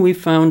reason we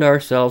found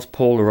ourselves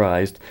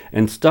polarized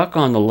and stuck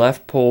on the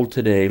left pole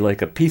today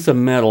like a piece of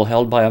metal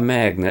held by a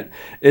magnet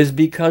is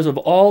because of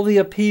all the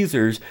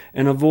appeasers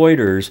and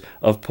avoiders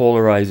of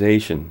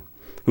polarization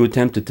who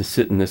attempted to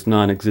sit in this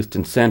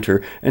non-existent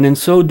center and in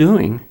so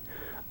doing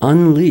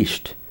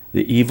unleashed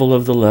the evil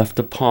of the left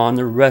upon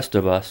the rest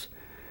of us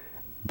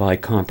by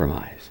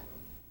compromise.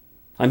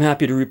 I'm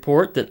happy to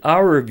report that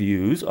our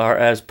views are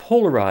as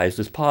polarized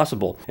as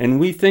possible,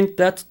 and we think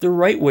that's the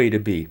right way to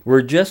be.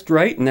 We're just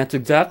right, and that's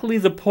exactly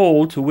the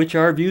pole to which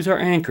our views are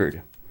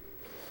anchored.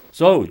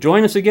 So,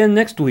 join us again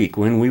next week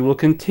when we will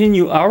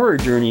continue our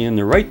journey in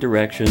the right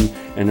direction,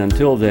 and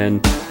until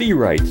then, be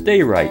right,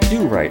 stay right,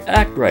 do right,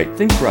 act right,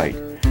 think right,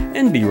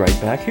 and be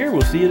right back here.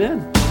 We'll see you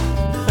then.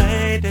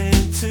 Fade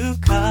into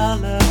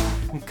color,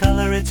 and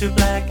color into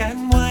black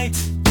and white.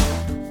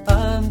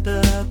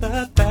 Under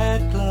the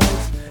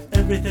bedclothes,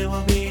 everything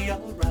will be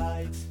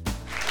alright.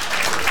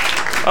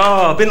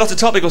 Oh, been lots of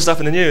topical stuff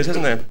in the news,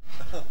 hasn't there?